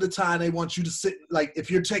 Most of the time they want you to sit, like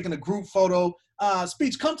if you're taking a group photo,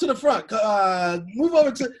 Speech, come to the front, move over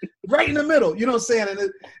to right in the middle. You know what I'm saying? And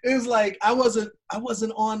it was like, I wasn't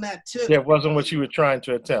on that tip. Yeah, it wasn't what you were trying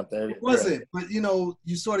to attempt. It wasn't, but you know,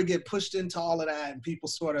 you sort of get pushed into all of that and people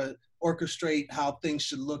sort of orchestrate how things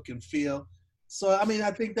should look and feel. So, I mean, I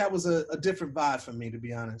think that was a different vibe for me, to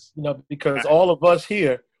be honest. You know, because all of us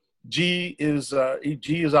here, G is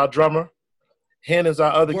our drummer. Hen is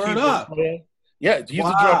our other keyboard player. Yeah, he's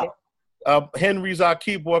the drummer. Henry's our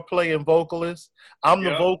keyboard player and vocalist. I'm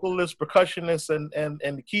the vocalist, percussionist, and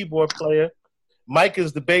the keyboard player. Mike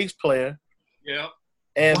is the bass player. Yeah.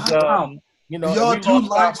 And you know, do y'all do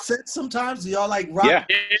live sets sometimes? Do y'all like rock? Yeah.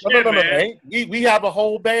 No. We have a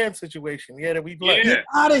whole band situation. Yeah, that we play. Yeah. Get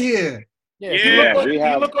out of here. Yeah.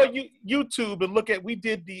 You look on YouTube and look at, we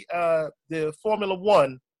did the Formula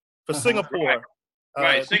One for Singapore.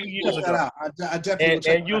 Right. 2 years ago. I definitely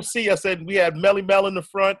and you'll see us, and we had Melly Mel in the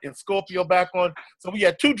front and Scorpio back on. So we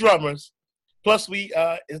had two drummers, plus we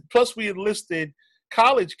enlisted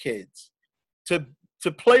college kids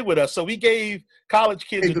to play with us. So we gave college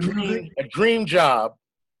kids a dream job,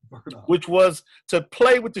 which was to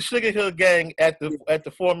play with the Sugar Hill Gang at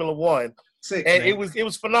the Formula One. Sick, and man. it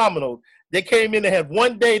was phenomenal. They came in and had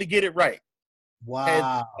 1 day to get it right.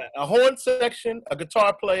 Wow. And a horn section, a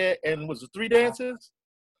guitar player, and was it 3 dancers?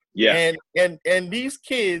 Yeah. And these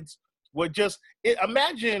kids were just,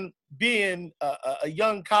 imagine being a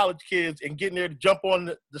young college kids and getting there to jump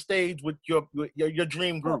on the stage with your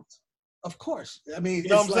dream group. Of course. I mean, you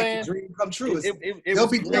know it's what I'm like saying? a dream come true. They'll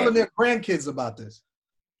be telling their grandkids about this.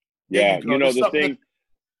 Yeah, you know,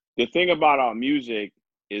 the thing about our music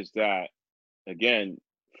is that, again,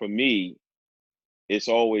 for me, it's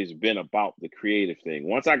always been about the creative thing.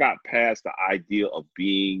 Once I got past the idea of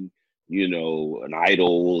being, you know, an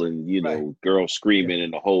idol and, you know, girls screaming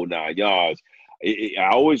in the whole 9 yards, I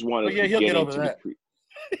always wanted to get into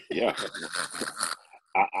that.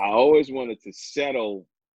 I always wanted to settle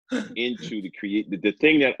into the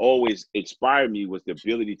thing that always inspired me was the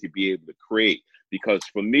ability to be able to create. Because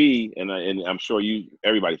for me, and I'm sure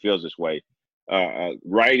everybody feels this way,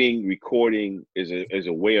 writing, recording is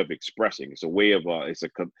a way of expressing. It's a way of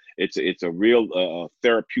it's a real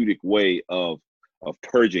therapeutic way of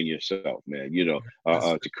purging yourself, man. You know,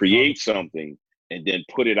 to create something and then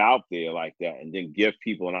put it out there like that, and then give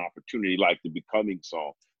people an opportunity, like the Becoming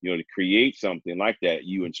song. You know, to create something like that,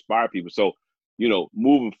 you inspire people. So, you know,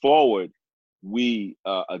 moving forward, we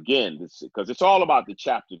again, because it's all about the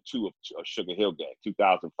chapter 2 of Sugar Hill Gang,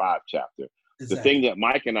 2005 chapter. Exactly. The thing that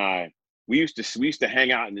Mike and I, we used to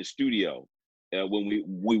hang out in the studio when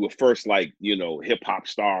we were first, like, you know, hip hop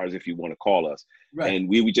stars, if you want to call us. Right. And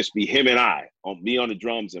we would just be him and I, me on the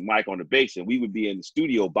drums and Mike on the bass, and we would be in the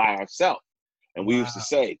studio by ourselves. And we used to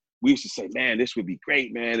say, man, this would be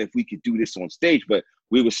great, man, if we could do this on stage. But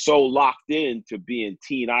we were so locked in to being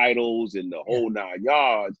teen idols and the whole 9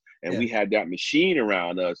 yards, and we had that machine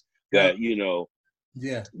around us that, you know,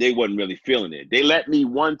 they wasn't really feeling it. They let me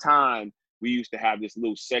one time. We used to have this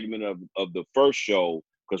little segment of the first show,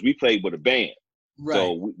 because we played with a band. Right.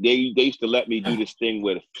 So they used to let me do this thing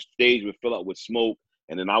where the stage would fill up with smoke,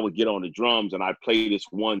 and then I would get on the drums and I'd play this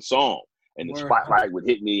one song, and the spotlight would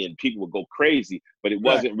hit me and people would go crazy, but it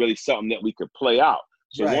wasn't really something that we could play out.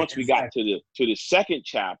 So once we got to the second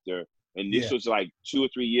chapter, and this was like 2 or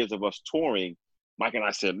 3 years of us touring, Mike and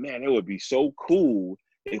I said, man, it would be so cool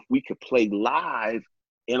if we could play live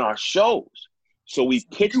in our shows. So we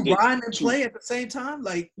pitched it. You rhyme and play at the same time?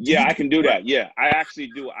 Like, yeah, I can do that. Yeah, I actually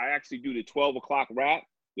do the 12 o'clock rap,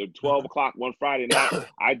 the 12 o'clock one Friday night.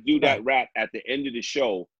 I do that rap at the end of the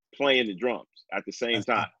show, playing the drums at the same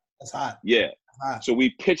time. That's hot. Yeah. So we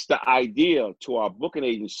pitched the idea to our booking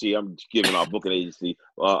agency. I'm giving our booking agency,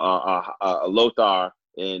 Lothar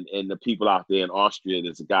and the people out there in Austria.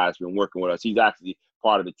 There's a guy that's been working with us. He's actually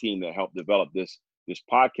part of the team that helped develop this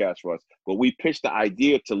podcast for us. But we pitched the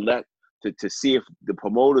idea to see if the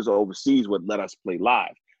promoters overseas would let us play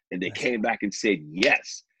live. And they came back and said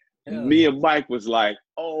yes. me and Mike was like,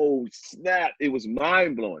 oh snap! It was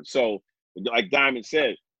mind blowing. So, like Diamond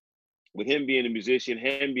said, with him being a musician,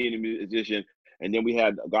 and then we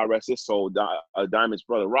had, God rest his soul, Diamond's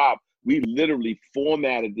brother Rob. We literally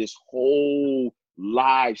formatted this whole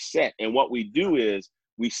live set, and what we do is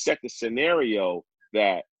we set the scenario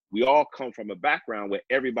that we all come from a background where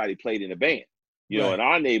everybody played in a band. You know, in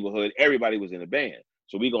our neighborhood, everybody was in a band.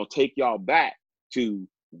 So we're gonna take y'all back to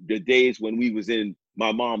the days when we was in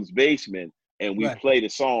my mom's basement and we play the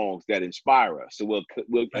songs that inspire us. So we'll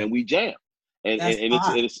and we jam, and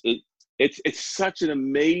it's such an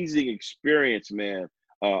amazing experience, man.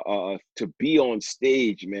 To be on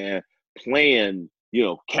stage, man, playing, you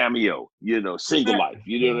know, Cameo, you know, Single Life,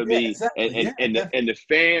 you know what I mean? Exactly. And the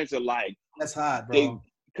fans are like, that's hot, bro.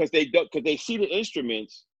 Because they see the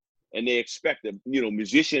instruments and they expect the, you know,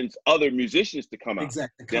 other musicians to come out.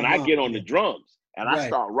 Exactly. Then I get on the drums and I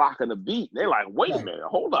start rocking the beat. They're like, wait a minute,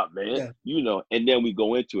 hold up, man. You know, and then we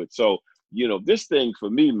go into it. So, you know, this thing for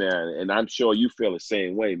me, man, and I'm sure you feel the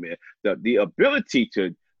same way, man. The ability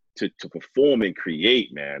to perform and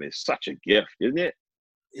create, man, is such a gift, isn't it?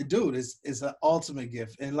 Dude, it's an ultimate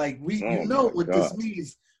gift. And like you know what this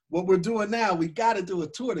means. What we're doing now, we got to do a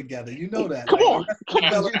tour together. You know that. Come on. We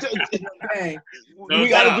got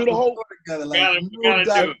to do the whole tour together. Let's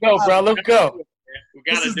go, bro. Let's go. We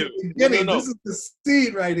got to do it. This is the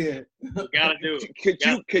seed right here. We got to do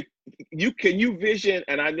it. Can you vision,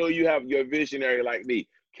 and I know you're visionary like me,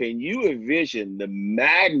 can you envision the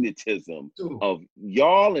magnetism of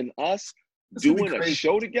y'all and us doing a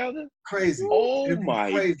show together? Crazy. Oh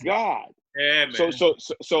my God. Yeah, man. So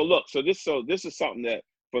look, this is something that,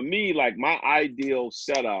 for me, like my ideal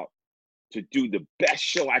setup to do the best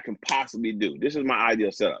show I can possibly do. This is my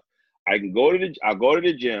ideal setup. I'll go to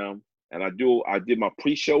the gym and I did my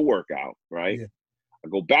pre-show workout, right? Yeah. I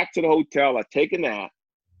go back to the hotel, I take a nap,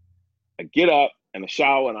 I get up and I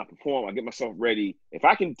shower and I perform, I get myself ready. If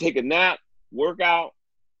I can take a nap, work out,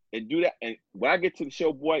 and do that, and when I get to the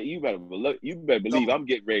show, boy, you better believe I'm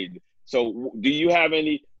getting ready. So do you have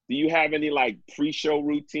any like pre-show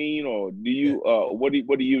routine, or do you what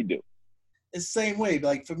do you do? It's the same way.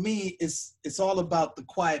 Like for me, it's all about the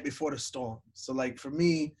quiet before the storm. So like for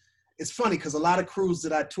me, it's funny because a lot of crews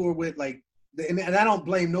that I tour with, like, and I don't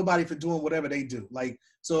blame nobody for doing whatever they do. Like,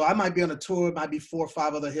 so I might be on a tour, it might be 4 or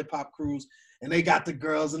 5 other hip hop crews, and they got the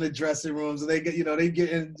girls in the dressing rooms, and they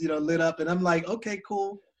getting lit up, and I'm like, okay,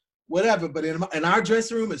 cool, whatever. But in our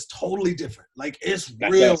dressing room, it's totally different. Like it's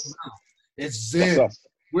real. It's zen.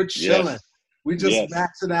 We're chilling. Yes. We just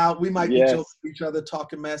maxing out. We might be joking with each other,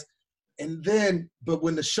 talking mess. And then, but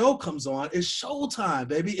when the show comes on, it's showtime,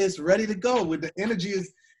 baby. It's ready to go. With the energy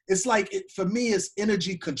it's like, for me, it's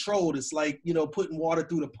energy controlled. It's like, you know, putting water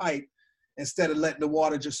through the pipe instead of letting the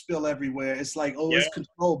water just spill everywhere. It's like, it's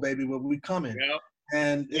controlled, baby, when we come in.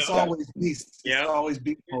 And it's always beast. It's always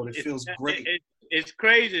beast mode. It feels great. It's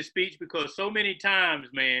crazy, Speech, because so many times,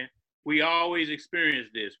 man, we always experience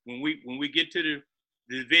this. When we get to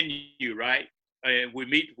the venue, right? And we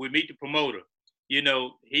meet the promoter. You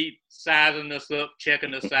know, he sizing us up,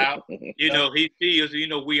 checking us out. You know, he sees, you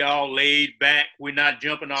know, we all laid back. We're not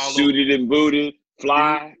jumping all over. Suited and booted,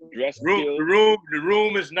 fly, dressed. The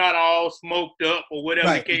room is not all smoked up or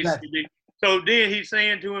whatever the case may be. So then he's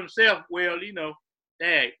saying to himself, well, you know,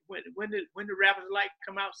 Dad, when did Rappers Like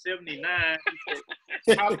come out? 79.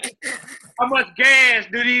 How much gas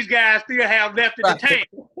do these guys still have left in the tank?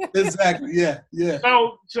 Exactly. Yeah.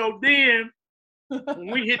 So then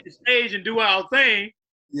when we hit the stage and do our thing,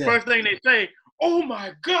 first thing they say, "Oh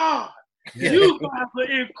my God, you guys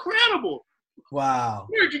are incredible! Wow,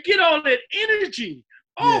 where'd you get all that energy?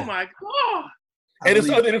 Oh my God!" And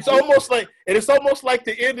it's almost like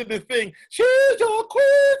the end of the thing. She's your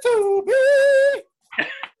queen to be.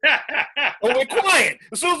 And we're quiet.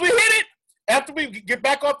 As soon as we hit it, after we get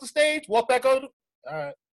back off the stage, walk back on. All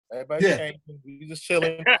right, everybody changing. We just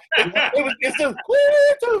chilling. It's just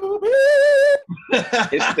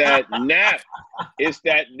It's that nap. It's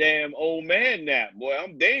that damn old man nap, boy.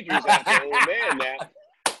 I'm dangerous after old man nap.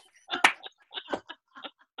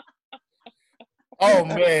 Oh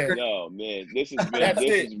man. No, man. This has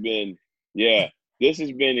been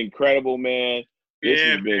incredible, man. This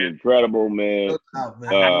has been incredible, man.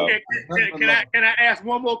 Can I ask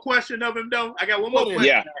one more question of him, though? I got one more question.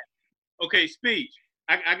 Yeah. Okay, Speech.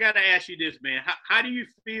 I got to ask you this, man. How do you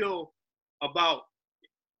feel about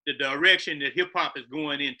the direction that hip-hop is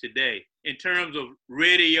going in today in terms of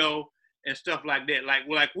radio and stuff like that? Like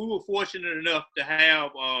we were fortunate enough to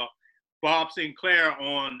have Bob Sinclair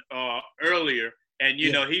on earlier. And,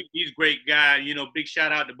 you know, he's a great guy. You know, big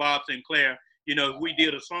shout out to Bob Sinclair. You know, we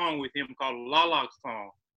did a song with him called La La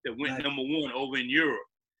Song. that went #1 over in Europe.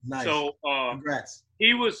 Nice. So congrats.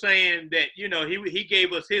 He was saying that, you know, he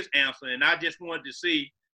gave us his answer, and I just wanted to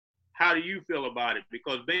see how do you feel about it,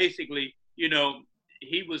 because basically, you know,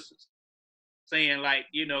 he was saying like,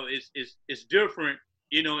 you know, it's different,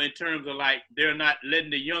 you know, in terms of like they're not letting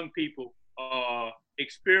the young people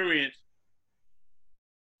experience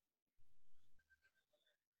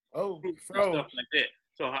stuff like that.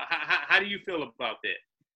 So how do you feel about that?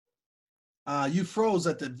 You froze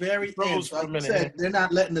at the very end. So you said they're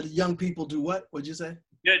not letting the young people do what? What'd you say?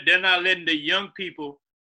 They're not letting the young people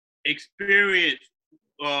experience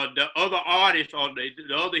the other artists or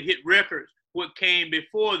the other hit records what came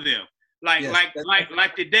before them. Like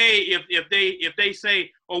today, if they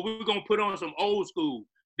say, oh, we're gonna put on some old school,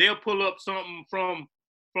 they'll pull up something from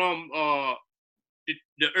the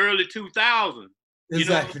early 2000s. You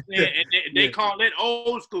know what I'm saying? And they call it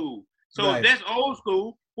old school. So if that's old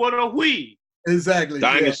school, what are we? Exactly.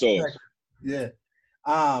 Dinosaurs. Yeah.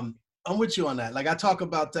 I'm with you on that. Like I talk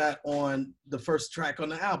about that on the first track on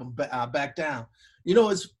the album, Back Down. You know,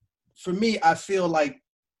 it's for me, I feel like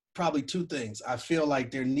probably two things. I feel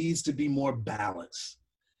like there needs to be more balance,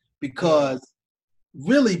 because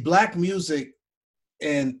really Black music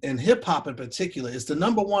and hip hop in particular is the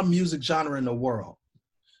 #1 music genre in the world.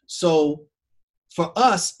 So for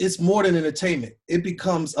us, it's more than entertainment. It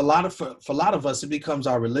becomes for a lot of us, it becomes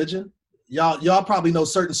our religion. Y'all probably know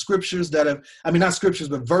certain scriptures that have, I mean, not scriptures,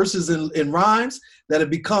 but verses in rhymes that have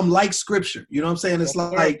become like scripture. You know what I'm saying? It's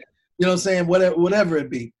like, you know what I'm saying? Whatever it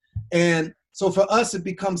be. And so for us, it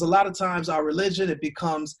becomes a lot of times our religion. It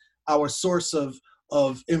becomes our source of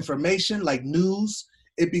information, like news.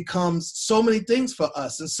 It becomes so many things for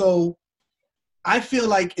us. And so I feel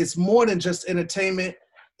like it's more than just entertainment.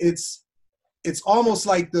 It's almost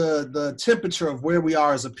like the temperature of where we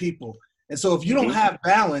are as a people. And so if you don't have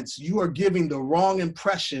balance, you are giving the wrong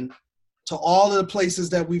impression to all of the places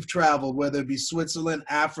that we've traveled, whether it be Switzerland,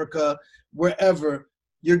 Africa, wherever.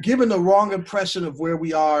 You're giving the wrong impression of where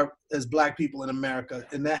we are as Black people in America.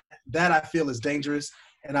 And that I feel is dangerous.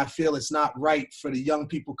 And I feel it's not right for the young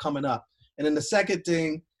people coming up. And then the second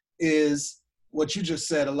thing is what you just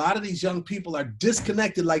said. A lot of these young people are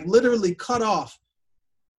disconnected, like literally cut off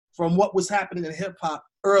from what was happening in hip hop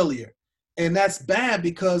earlier. And that's bad,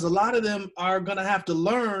 because a lot of them are going to have to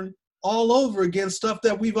learn all over again stuff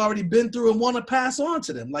that we've already been through and want to pass on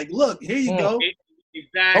to them. Like, look, here you go.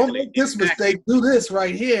 Exactly. Don't make this mistake. Do this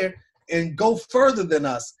right here and go further than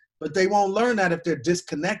us. But they won't learn that if they're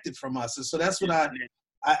disconnected from us. And so that's what I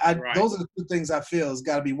those are the two things I feel. It's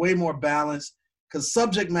got to be way more balanced, because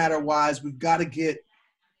subject matter wise, we've got to get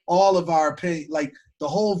all of our opinion. Like the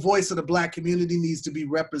whole voice of the Black community needs to be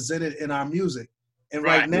represented in our music. And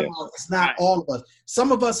right now, it's not all of us.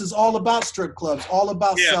 Some of us is all about strip clubs, all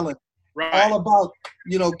about selling, all about,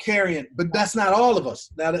 you know, carrying. But that's not all of us.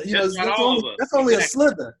 Now, you know, that's only a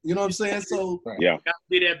slither. You know what I'm saying? So got to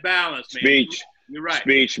be that balance, man. Speech. You're right.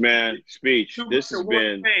 Speech, man. Speech. This has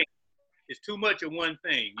been. It's too much of one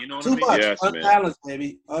thing. You know what I mean? Too much. Yes, unbalanced,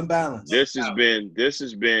 baby. Unbalanced. This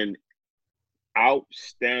has been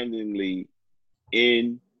outstandingly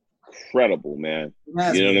incredible, man.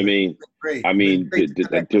 You know what I mean? Great. I mean,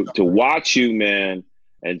 to watch you, man,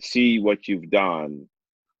 and see what you've done,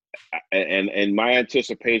 and my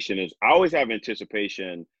anticipation is, I always have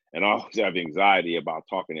anticipation and I always have anxiety about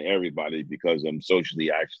talking to everybody, because I'm socially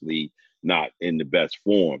actually not in the best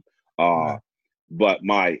form. But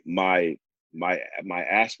my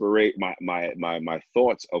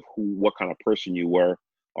thoughts of what kind of person you were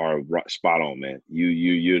are spot on, man.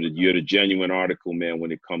 You're the genuine article, man,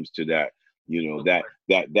 when it comes to that, you know, that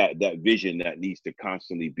vision that needs to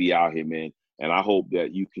constantly be out here, man. And I hope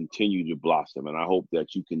that you continue to blossom, and I hope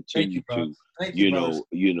that you continue to, be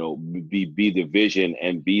the vision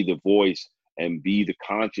and be the voice and be the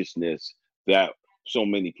consciousness that so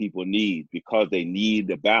many people need, because they need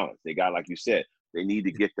the balance. They got, like you said, they need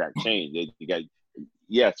to get that change. They got,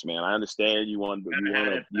 yes, man, I understand you want a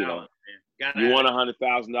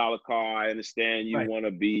 $100,000 car. I understand you want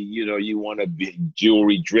to be,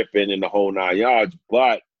 jewelry dripping in the whole 9 yards,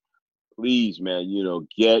 but please, man,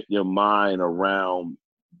 get your mind around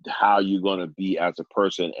how you're going to be as a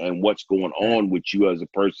person and what's going on with you as a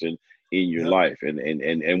person in your life.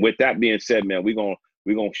 And with that being said, man, we're going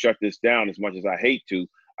to shut this down. As much as I hate to,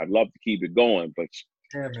 I'd love to keep it going, but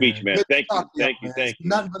speech, man. Thank you.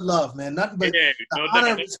 Nothing but love, man. Nothing but the honor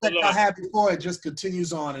and respect I had before, it just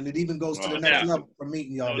continues on, and it even goes to the next level for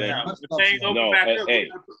meeting y'all. That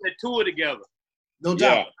tour together. No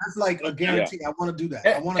doubt. That's like a guarantee. I want to do that.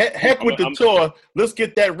 Heck with the tour. Let's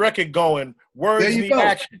get that record going. Words need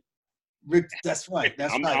action. That's right.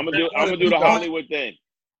 I'm gonna do the Hollywood thing.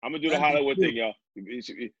 I'm gonna do the Hollywood thing, y'all.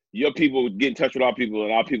 Your people get in touch with our people,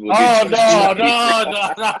 and our people. No.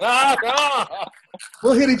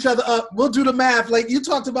 We'll hit each other up. We'll do the math. Like you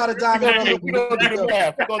talked about it, Diamond. We'll do the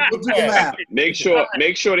math. We'll do the math. Make sure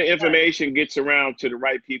the information gets around to the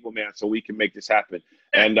right people, man, so we can make this happen.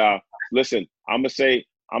 And listen, I'm gonna say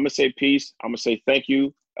peace. I'm gonna say thank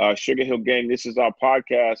you, Sugar Hill Gang. This is our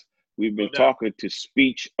podcast. We've been talking to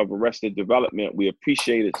Speech of Arrested Development. We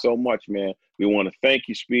appreciate it so much, man. We want to thank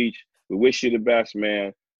you, Speech. We wish you the best,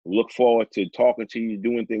 man. We look forward to talking to you,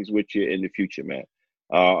 doing things with you in the future, man.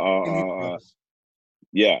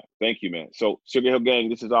 Yeah, thank you, man. So, Sugar Hill Gang,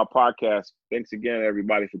 this is our podcast. Thanks again,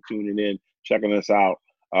 everybody, for tuning in, checking us out.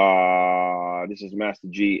 This is Master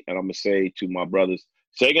G, and I'm going to say to my brothers,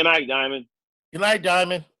 say goodnight, Diamond. Good night,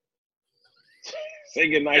 Diamond. Say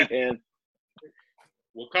goodnight, man.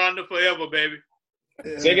 Wakanda forever, baby.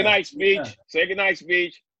 Yeah. Say goodnight, Speech. Yeah. Say goodnight,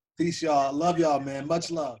 Speech. Peace, y'all. Love y'all, man.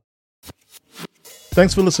 Much love.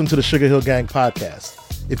 Thanks for listening to the Sugar Hill Gang podcast.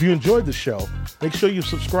 If you enjoyed the show, make sure you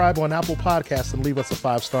subscribe on Apple Podcasts and leave us a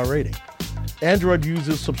 5-star rating. Android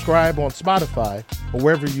users subscribe on Spotify or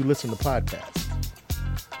wherever you listen to podcasts.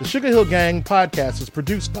 The Sugar Hill Gang podcast is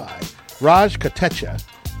produced by Raj Katecha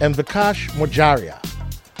and Vikash Mojaria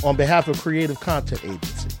on behalf of Creative Content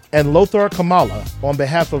Agency, and Lothar Kamala on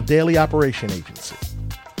behalf of Daily Operation Agency.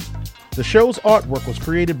 The show's artwork was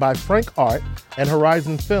created by Frank Art and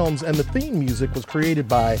Horizon Films, and the theme music was created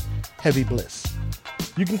by Heavy Bliss.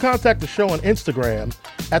 You can contact the show on Instagram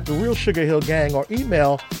at The Real Sugar Hill Gang or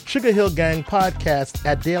email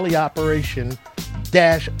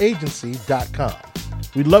sugarhillgangpodcast@dailyoperation-agency.com.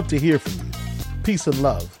 We'd love to hear from you. Peace and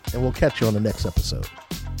love, and we'll catch you on the next episode.